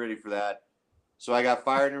better get ready for that. So I got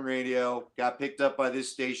fired in radio, got picked up by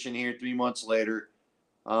this station here 3 months later.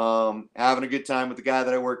 Having a good time with the guy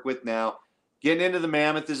that I work with now. Getting into the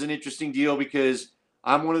Mammoth is an interesting deal because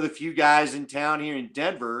I'm one of the few guys in town here in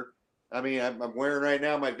Denver. I mean, I'm wearing right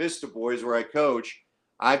now my Vista Boys where I coach.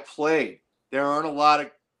 I played. There weren't a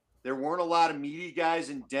lot of media guys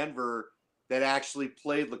in Denver that actually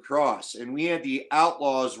played lacrosse. And we had the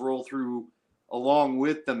Outlaws roll through along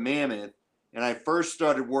with the Mammoth. And I first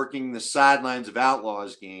started working the sidelines of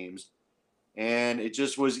Outlaws games. And it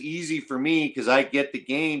just was easy for me because I get the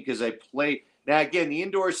game because I play. Now, again, the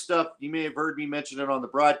indoor stuff, you may have heard me mention it on the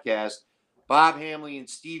broadcast. Bob Hamley and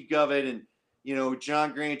Steve Govett and,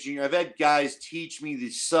 John Grant Jr. I've had guys teach me the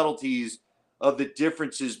subtleties of the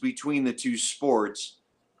differences between the two sports.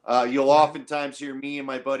 You'll oftentimes hear me and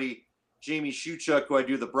my buddy Jamie Shuchuk, who I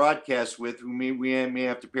do the broadcast with, who we may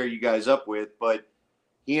have to pair you guys up with, but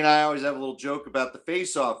he and I always have a little joke about the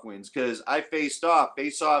face-off wins because I faced off.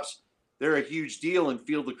 Face-offs, they're a huge deal in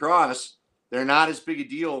field lacrosse. They're not as big a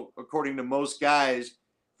deal, according to most guys,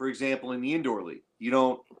 for example, in the indoor league.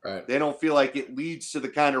 They don't feel like it leads to the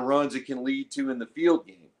kind of runs it can lead to in the field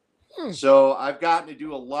game. So I've gotten to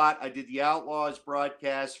do a lot. I did the Outlaws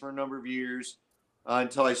broadcast for a number of years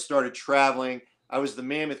until I started traveling. I was the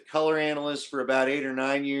Mammoth color analyst for about 8 or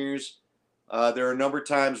 9 years. There are a number of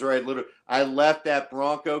times where I left that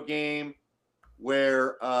Bronco game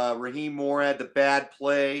where Raheem Moore had the bad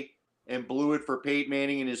play and blew it for Peyton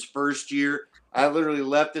Manning in his first year. I literally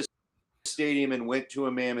left this stadium and went to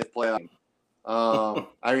a Mammoth playoff.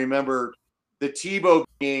 I remember the Tebow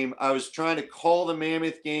game. I was trying to call the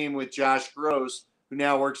Mammoth game with Josh Gross, who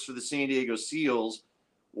now works for the San Diego Seals,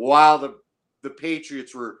 while the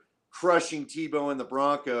Patriots were crushing Tebow and the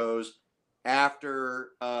Broncos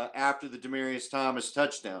after the Demaryius Thomas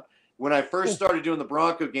touchdown. When I first started doing the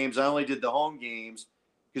Bronco games, I only did the home games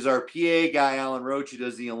because our PA guy, Alan Roach, who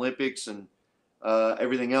does the Olympics and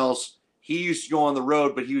everything else, he used to go on the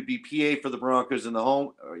road, but he would be PA for the Broncos in the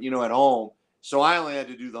home, at home. So I only had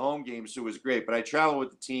to do the home games, so it was great. But I traveled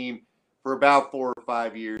with the team for about 4 or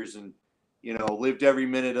 5 years and, lived every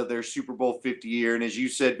minute of their Super Bowl 50 year. And as you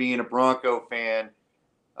said, being a Bronco fan,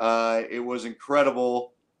 it was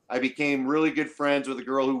incredible. I became really good friends with a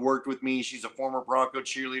girl who worked with me. She's a former Bronco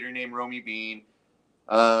cheerleader named Romy Bean.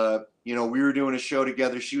 We were doing a show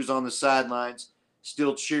together. She was on the sidelines,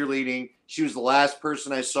 still cheerleading. She was the last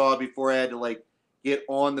person I saw before I had to get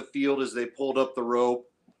on the field as they pulled up the rope.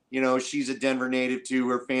 She's a Denver native too.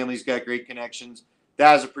 Her family's got great connections.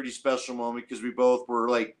 That was a pretty special moment because we both were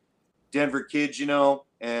Denver kids,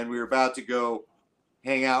 and we were about to go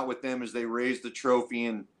hang out with them as they raised the trophy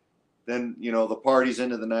and then, the party's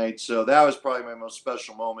into the night. So that was probably my most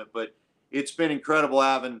special moment, but it's been incredible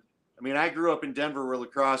having, I grew up in Denver where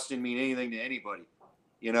lacrosse didn't mean anything to anybody.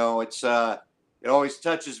 It always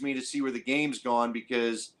touches me to see where the game's gone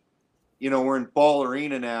because, we're in Ball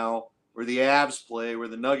Arena now where the Avs play, where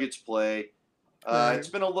the Nuggets play. It's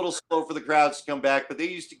been a little slow for the crowds to come back, but they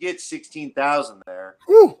used to get 16,000 there.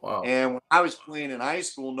 Wow. And when I was playing in high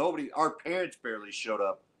school, our parents barely showed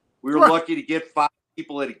up. We were lucky to get 5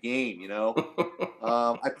 people at a game, you know.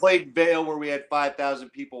 I played Vail where we had 5,000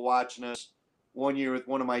 people watching us one year with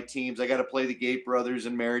one of my teams. I got to play the Gate brothers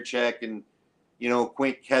and Marichek and, you know,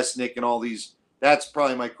 Quint Kesnick and all these. That's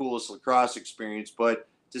probably my coolest lacrosse experience. But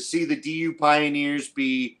to see the DU Pioneers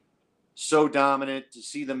be so dominant, to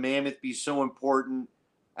see the Mammoth be so important,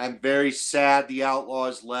 I'm very sad the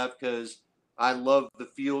Outlaws left because I love the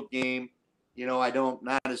field game. You know,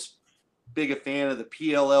 not as big a fan of the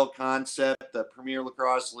PLL concept, the Premier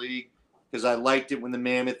Lacrosse League, because I liked it when the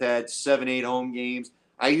Mammoth had 7-8 home games.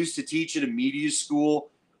 I used to teach at a media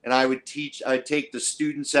school, and I'd take the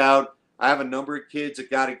students out. I have a number of kids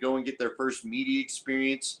that got to go and get their first media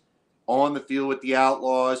experience on the field with the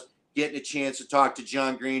Outlaws, getting a chance to talk to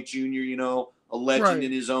John Grant Jr., you know, a legend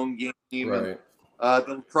in his own game. Right. And,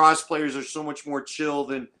 the lacrosse players are so much more chill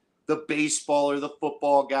than the baseball or the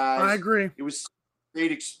football guys. I agree. It was a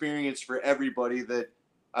great experience for everybody that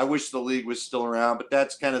I wish the league was still around, but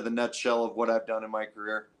that's kind of the nutshell of what I've done in my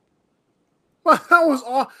career. Well, that was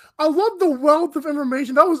all. I love the wealth of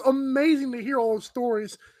information. That was amazing to hear all those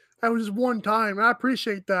stories. That was just one time, and I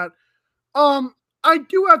appreciate that. I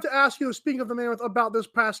do have to ask you, speaking of the Mammoth, about this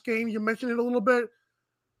past game. You mentioned it a little bit.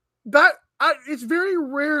 It's very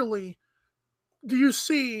rarely do you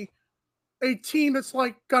see a team that's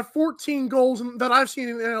like got 14 goals that I've seen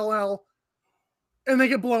in the NLL, and they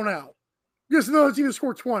get blown out because another team has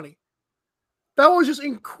scored 20. That was just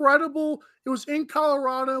incredible. It was in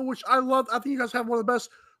Colorado, which I love. I think you guys have one of the best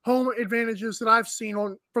home advantages that I've seen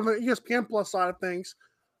from the ESPN Plus side of things.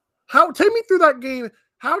 Take me through that game.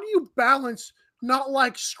 How do you balance not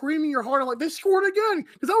like screaming your heart out like they scored again?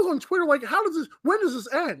 Because I was on Twitter like, when does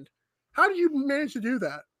this end? How do you manage to do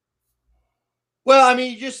that? Well, I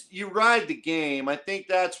mean, you ride the game. I think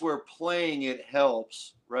that's where playing it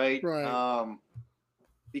helps, right? Right.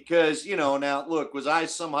 Because, you know, now look, was I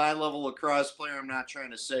some high-level lacrosse player? I'm not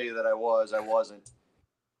trying to say that I was. I wasn't.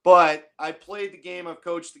 But I played the game. I've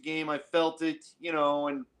coached the game. I felt it, you know,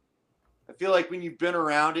 and I feel like when you've been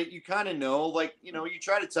around it, you kind of know, like, you know, you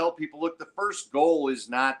try to tell people, look, the first goal is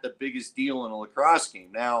not the biggest deal in a lacrosse game.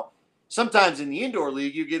 Now, sometimes in the indoor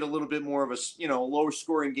league, you get a little bit more of a, you know, lower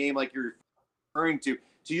scoring game like you're referring to.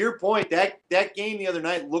 To your point, that game the other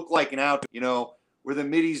night looked like an out, you know, where the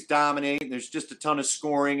middies dominate and there's just a ton of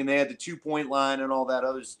scoring and they had the 2-point line and all that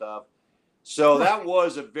other stuff. So that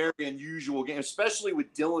was a very unusual game, especially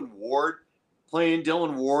with Dylan Ward playing.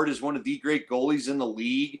 Dylan Ward is one of the great goalies in the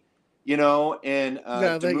league, you know, and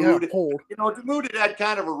Demude had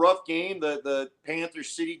kind of a rough game. The Panther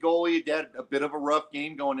City goalie had a bit of a rough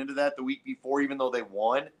game going into that the week before, even though they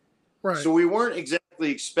won. Right. So we weren't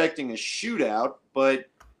exactly expecting a shootout, but,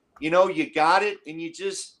 you know, you got it and you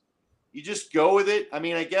just go with it. I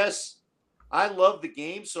mean, I guess I love the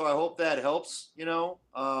game, so I hope that helps, you know.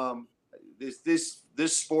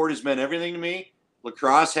 This sport has meant everything to me.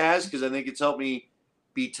 Lacrosse has, because I think it's helped me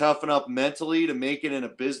be tough enough mentally to make it in a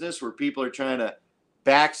business where people are trying to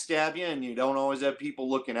backstab you and you don't always have people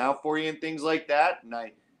looking out for you and things like that. And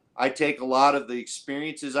I take a lot of the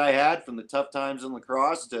experiences I had from the tough times in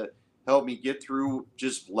lacrosse to help me get through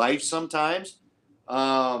just life sometimes.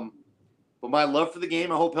 But my love for the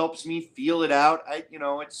game, I hope, helps me feel it out.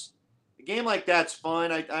 It's a game like that's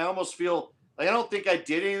fun. I almost feel like I don't think I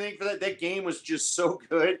did anything for that. That game was just so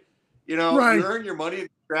good. You know, Right. You earn your money in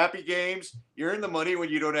crappy games. You earn the money when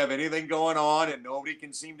you don't have anything going on and nobody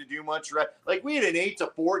can seem to do much. Right? Like we had an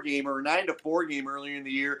 8-4 game or a 9-4 game earlier in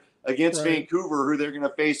the year against Vancouver, who they're going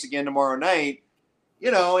to face again tomorrow night.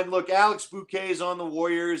 You know, and look, Alex Bouquet is on the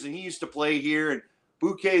Warriors, and he used to play here. And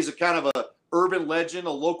Bouquet is a kind of a urban legend,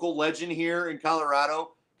 a local legend here in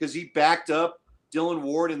Colorado, because he backed up Dylan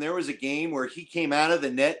Ward, and there was a game where he came out of the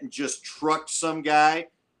net and just trucked some guy.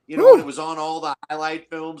 You know, and it was on all the highlight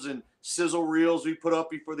films and sizzle reels we put up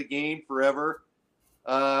before the game forever.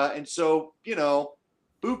 And so, you know,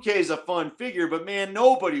 Bouquet's a fun figure, but man,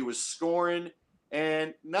 nobody was scoring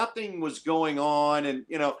and nothing was going on. And,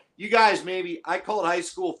 you know, you guys I call it high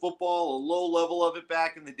school football, a low level of it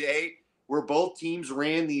back in the day, where both teams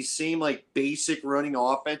ran these same like basic running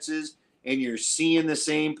offenses and you're seeing the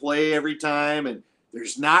same play every time. And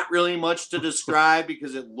there's not really much to describe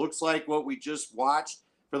because it looks like what we just watched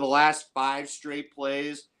for the last 5 straight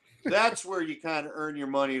plays. That's where you kind of earn your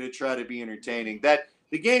money to try to be entertaining.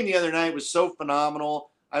 The game the other night was so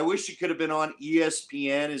phenomenal. I wish it could have been on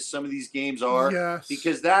ESPN as some of these games are. Yes.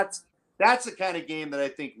 Because that's the kind of game that I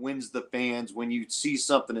think wins the fans when you see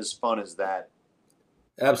something as fun as that.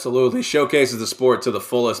 Absolutely. Showcases the sport to the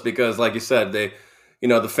fullest because, like you said,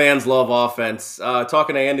 the fans love offense.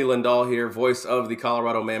 Talking to Andy Lindahl here, voice of the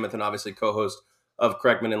Colorado Mammoth and obviously co-host of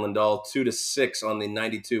Kreckman and Lindahl, 2-6 on the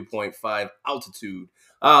 92.5 altitude.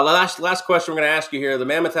 Last question we're going to ask you here. The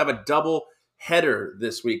Mammoth have a double header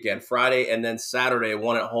this weekend, Friday and then Saturday,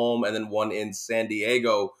 one at home and then one in San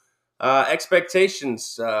Diego.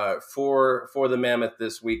 Expectations for the Mammoth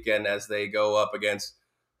this weekend as they go up against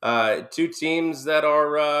two teams that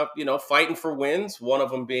are fighting for wins. One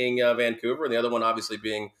of them being Vancouver, and the other one obviously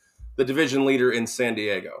being the division leader in San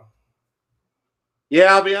Diego.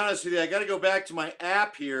 Yeah, I'll be honest with you. I got to go back to my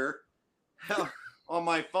app here on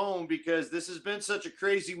my phone because this has been such a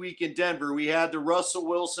crazy week in Denver. We had the Russell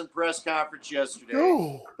Wilson press conference yesterday.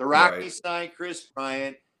 Oh, the Rockies signed Chris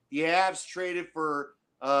Bryant. The Avs traded for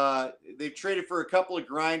they've traded for a couple of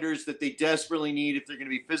grinders that they desperately need if they're going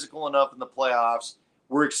to be physical enough in the playoffs.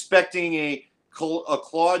 We're expecting a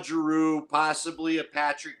Claude Giroux, possibly a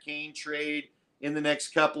Patrick Kane trade in the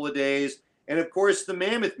next couple of days. And of course, the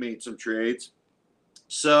Mammoth made some trades.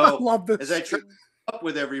 So I love this. As I try to keep up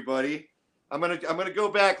with everybody, I'm gonna go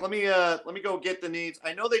back. Let me go get the names.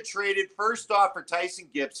 I know they traded first off for Tyson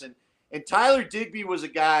Gibson, and Tyler Digby was a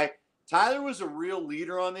guy. Tyler was a real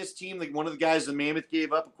leader on this team, like one of the guys the Mammoth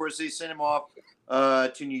gave up. Of course, they sent him off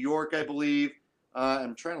to New York, I believe.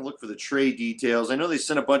 I'm trying to look for the trade details. I know they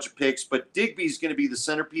sent a bunch of picks, but Digby's going to be the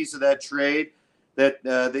centerpiece of that trade that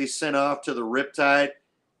they sent off to the Riptide.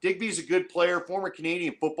 Digby's a good player, former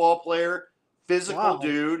Canadian football player. Physical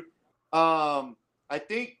dude. I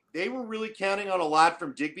think they were really counting on a lot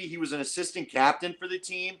from Digby. He was an assistant captain for the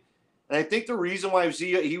team. And I think the reason why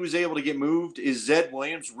he was able to get moved is Zed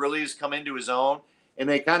Williams really has come into his own. And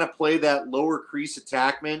they kind of play that lower crease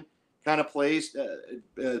attackman kind of plays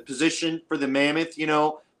position for the Mammoth,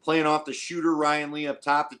 playing off the shooter Ryan Lee up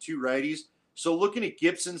top, the two righties. So looking at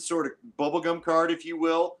Gibson's sort of bubblegum card, if you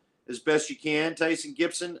will, as best you can, Tyson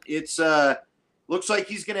Gibson, it's looks like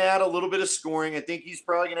he's going to add a little bit of scoring. I think he's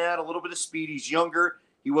probably going to add a little bit of speed. He's younger.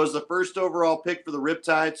 He was the first overall pick for the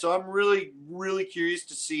Riptide. So I'm really, really curious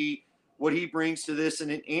to see what he brings to this.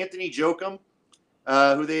 And then Anthony Jochum,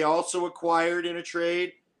 who they also acquired in a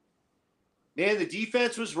trade. Man, the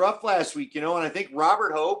defense was rough last week, and I think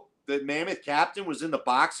Robert Hope, the Mammoth captain, was in the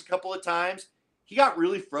box a couple of times. He got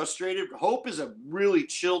really frustrated. Hope is a really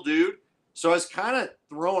chill dude. So I was kind of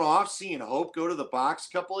thrown off seeing Hope go to the box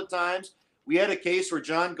a couple of times. We had a case where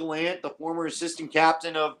John Gallant, the former assistant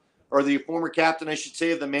captain the former captain, I should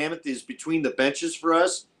say, of the Mammoth, is between the benches for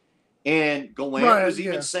us. And Gallant was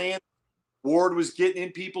even saying Ward was getting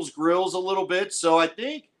in people's grills a little bit. So I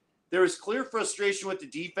think there was clear frustration with the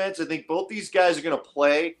defense. I think both these guys are going to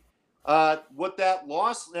play. What that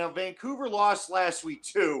loss, now Vancouver lost last week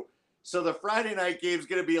too. So the Friday night game is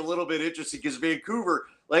going to be a little bit interesting because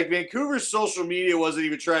Vancouver's social media wasn't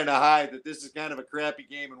even trying to hide that this is kind of a crappy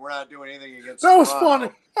game and we're not doing anything against That was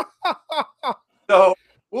Toronto. funny. So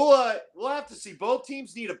we'll have to see. Both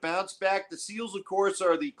teams need a bounce back. The Seals, of course,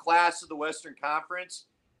 are the class of the Western Conference.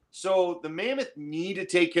 So the Mammoth need to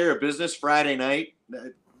take care of business Friday night.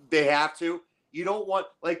 They have to. You don't want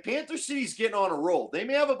 – Panther City's getting on a roll. They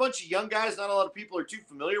may have a bunch of young guys not a lot of people are too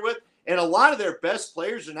familiar with, and a lot of their best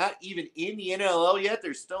players are not even in the NLL yet.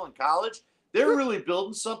 They're still in college. They're really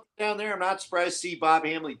building something down there. I'm not surprised to see Bob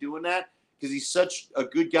Hamley doing that because he's such a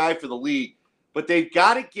good guy for the league. But they've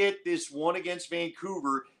got to get this one against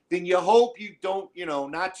Vancouver. Then you hope you don't,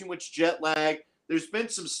 not too much jet lag. There's been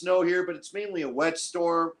some snow here, but it's mainly a wet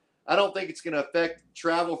storm. I don't think it's going to affect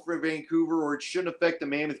travel for Vancouver, or it shouldn't affect the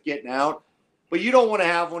Mammoth getting out. But you don't want to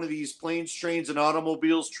have one of these planes, trains, and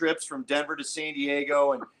automobiles trips from Denver to San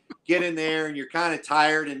Diego and get in there and you're kind of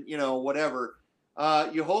tired and, whatever.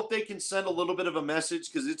 You hope they can send a little bit of a message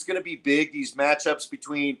because it's going to be big, these matchups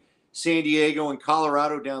between San Diego and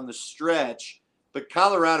Colorado down the stretch. But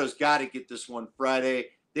Colorado's got to get this one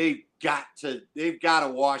Friday. They've got to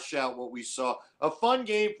wash out what we saw. A fun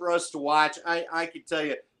game for us to watch. I can tell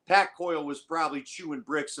you, Pat Coyle was probably chewing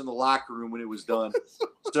bricks in the locker room when it was done.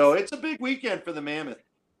 So it's a big weekend for the Mammoth.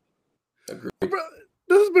 Agreed.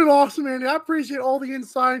 This has been awesome, Andy. I appreciate all the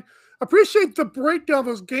insight. I appreciate the breakdown of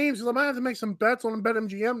those games because I might have to make some bets on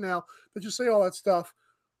BetMGM now that you say all that stuff.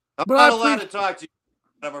 I'm not allowed to talk to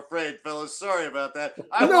you, I'm afraid, fellas. Sorry about that.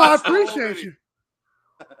 I appreciate you.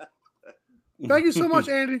 Thank you so much,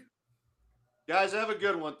 Andy. Guys, have a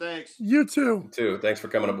good one. Thanks. You too. Thanks for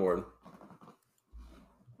coming aboard.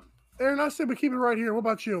 Aaron, I said we keep it right here. What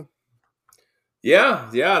about you? Yeah,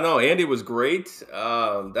 no, Andy was great.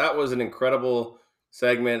 That was an incredible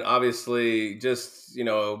segment. Obviously, just,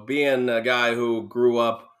 being a guy who grew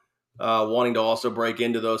up wanting to also break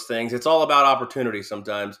into those things. It's all about opportunity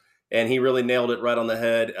sometimes, and he really nailed it right on the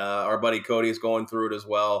head. Our buddy Cody is going through it as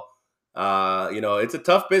well. It's a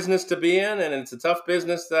tough business to be in, and it's a tough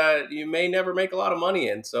business that you may never make a lot of money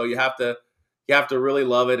in. So you have to really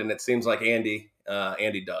love it, and it seems like Andy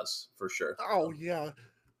does for sure. Oh yeah.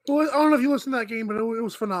 Well, I don't know if you listened to that game, but it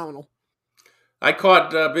was phenomenal. I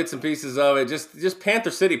caught bits and pieces of it. Just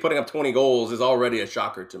Panther City putting up 20 goals is already a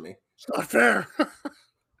shocker to me. It's not fair.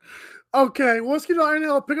 Okay, well, let's get to our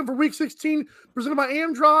NL pick 'em for Week 16, presented by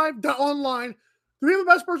AmDrive.online. Do we have the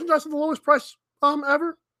best merchandise at the lowest price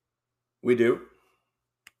ever? We do.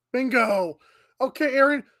 Bingo. Okay,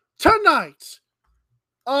 Aaron. Tonight,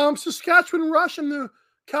 Saskatchewan Rush and the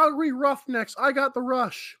Calgary Roughnecks. I got the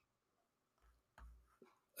Rush.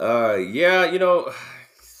 Yeah,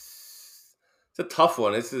 it's a tough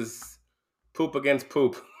one. This is poop against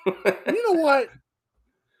poop. You know what?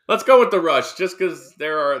 Let's go with the Rush, just because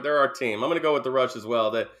they're our team. I'm going to go with the Rush as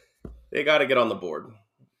well. They got to get on the board.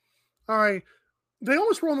 All right. They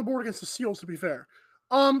almost were on the board against the Seals, to be fair.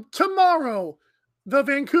 Tomorrow, the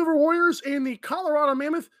Vancouver Warriors and the Colorado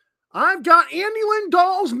Mammoth. I've got Andy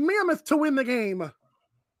Lindahl's Mammoth to win the game.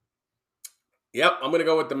 Yep, I'm going to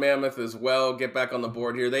go with the Mammoth as well. Get back on the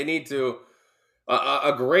board here. They need to.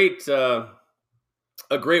 A great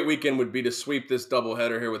weekend would be to sweep this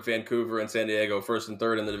doubleheader here with Vancouver and San Diego, first and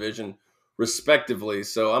third in the division, respectively.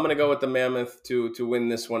 So I'm going to go with the Mammoth to win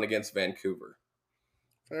this one against Vancouver.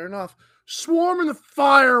 Fair enough. Swarm and the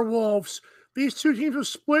Firewolves. These two teams have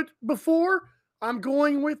split before. I'm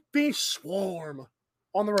going with the Swarm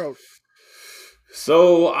on the road.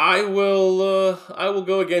 So I will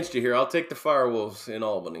go against you here. I'll take the Firewolves in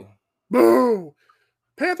Albany. Boo!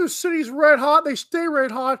 Panther City's red hot. They stay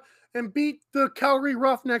red hot and beat the Calgary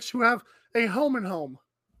Roughnecks, who have a home and home.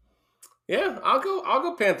 Yeah, I'll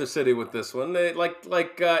go Panther City with this one. They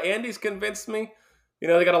like Andy's convinced me.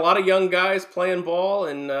 They got a lot of young guys playing ball,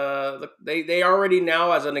 and they already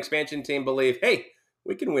now as an expansion team believe, hey,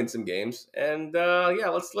 we can win some games. And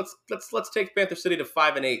let's take Panther City to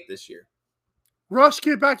 5-8 this year. Rush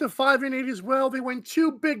get back to 5-8 as well. They win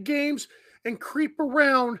 2 big games and creep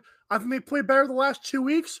around. I think they played better the last 2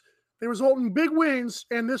 weeks. They result in big wins,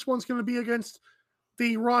 and this one's going to be against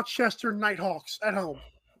the Rochester Nighthawks at home.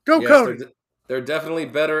 Go, yes, Cody. They're definitely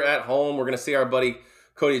better at home. We're going to see our buddy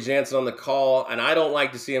Cody Jansen on the call, and I don't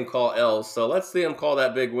like to see him call L's, so let's see him call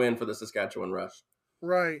that big win for the Saskatchewan Rush.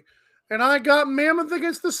 Right. And I got Mammoth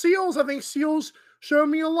against the Seals. I think Seals showed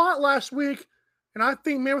me a lot last week. And I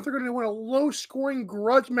think Mammoth are going to win a low-scoring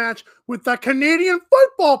grudge match with that Canadian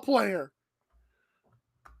football player.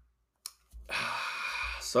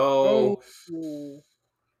 So,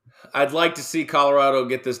 I'd like to see Colorado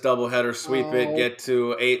get this doubleheader, sweep it, get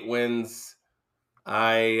to 8 wins.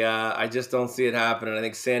 I just don't see it happening. I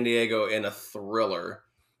think San Diego in a thriller.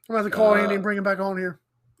 I'm going to call Andy and bring him back on here.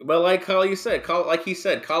 But like he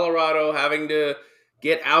said, Colorado having to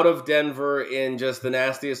get out of Denver in just the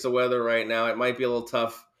nastiest of weather right now. It might be a little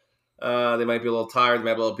tough. They might be a little tired. They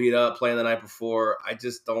might be a little beat up playing the night before. I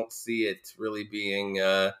just don't see it really being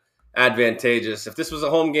advantageous. If this was a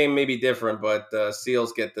home game, maybe different, but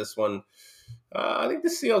Seals get this one. I think the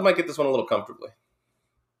Seals might get this one a little comfortably.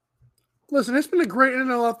 Listen, it's been a great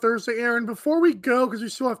NLL Thursday, Aaron. Before we go, because we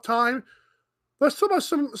still have time, let's talk about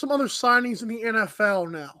some other signings in the NFL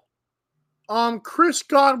now. Chris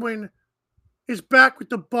Godwin is back with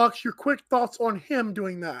the Bucs. Your quick thoughts on him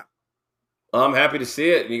doing that? I'm happy to see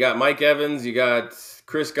it. You got Mike Evans, you got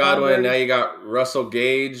Chris Godwin, now you got Russell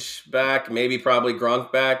Gage back, maybe probably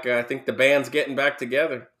Gronk back. I think the band's getting back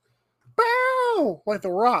together. Bow! Like The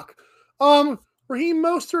Rock. Raheem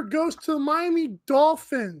Mostert goes to the Miami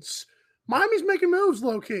Dolphins. Miami's making moves,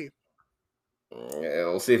 low-key. Yeah,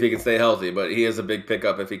 we'll see if he can stay healthy, but he is a big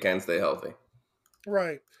pickup if he can stay healthy.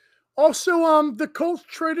 Right. Also, the Colts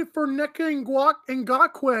traded for Nneka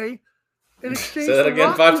Ngakoue in exchange for Say that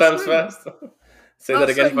again 5 times fast. Say that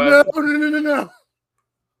again 5 times. No.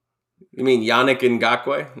 You mean Yannick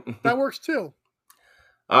Ngakoue? That works too.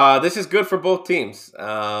 This is good for both teams.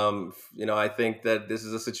 I think that this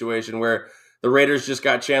is a situation where the Raiders just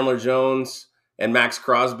got Chandler Jones and Max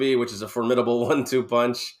Crosby, which is a formidable 1-2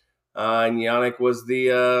 punch. And Yannick was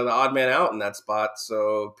the odd man out in that spot.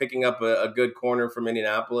 So picking up a good corner from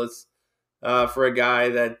Indianapolis for a guy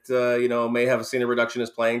that, may have seen a reduction in his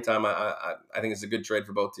playing time, I think it's a good trade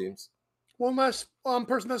for both teams. One last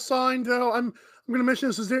person that signed, I'm going to mention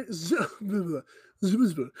this,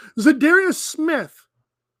 Zadarius Smith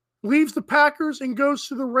leaves the Packers and goes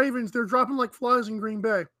to the Ravens. They're dropping like flies in Green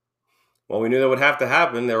Bay. Well, we knew that would have to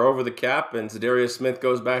happen. They're over the cap, and Zadarius Smith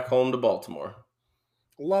goes back home to Baltimore.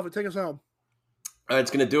 Love it. Take us home. All right,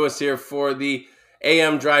 it's going to do us here for the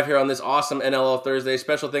AM Drive here on this awesome NLL Thursday.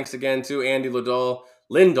 Special thanks again to Andy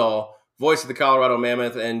Lindahl, voice of the Colorado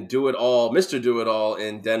Mammoth, and Do It All, Mr. Do It All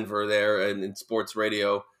in Denver there and in sports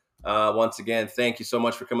radio. Once again, thank you so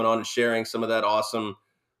much for coming on and sharing some of that awesome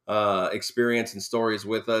experience and stories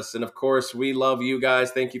with us. And of course, we love you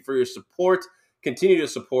guys. Thank you for your support. Continue to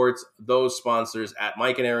support those sponsors at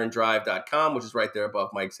MikeandAaronDrive.com, which is right there above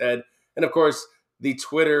Mike's head. And of course, the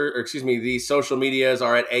social medias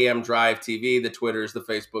are at AM Drive TV, the Twitters, the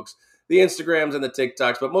Facebooks, the Instagrams, and the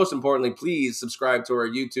TikToks. But most importantly, please subscribe to our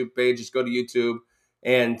YouTube page. Just go to YouTube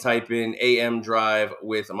and type in AM Drive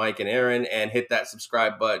with Mike and Aaron and hit that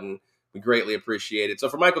subscribe button. We greatly appreciate it. So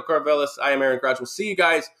for Michael Carvelis, I am Aaron Crouch. We'll see you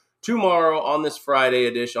guys tomorrow on that Friday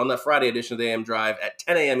edition of the AM Drive at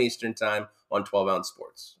 10 a.m. Eastern Time on 12 Ounce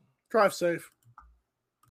Sports. Drive safe.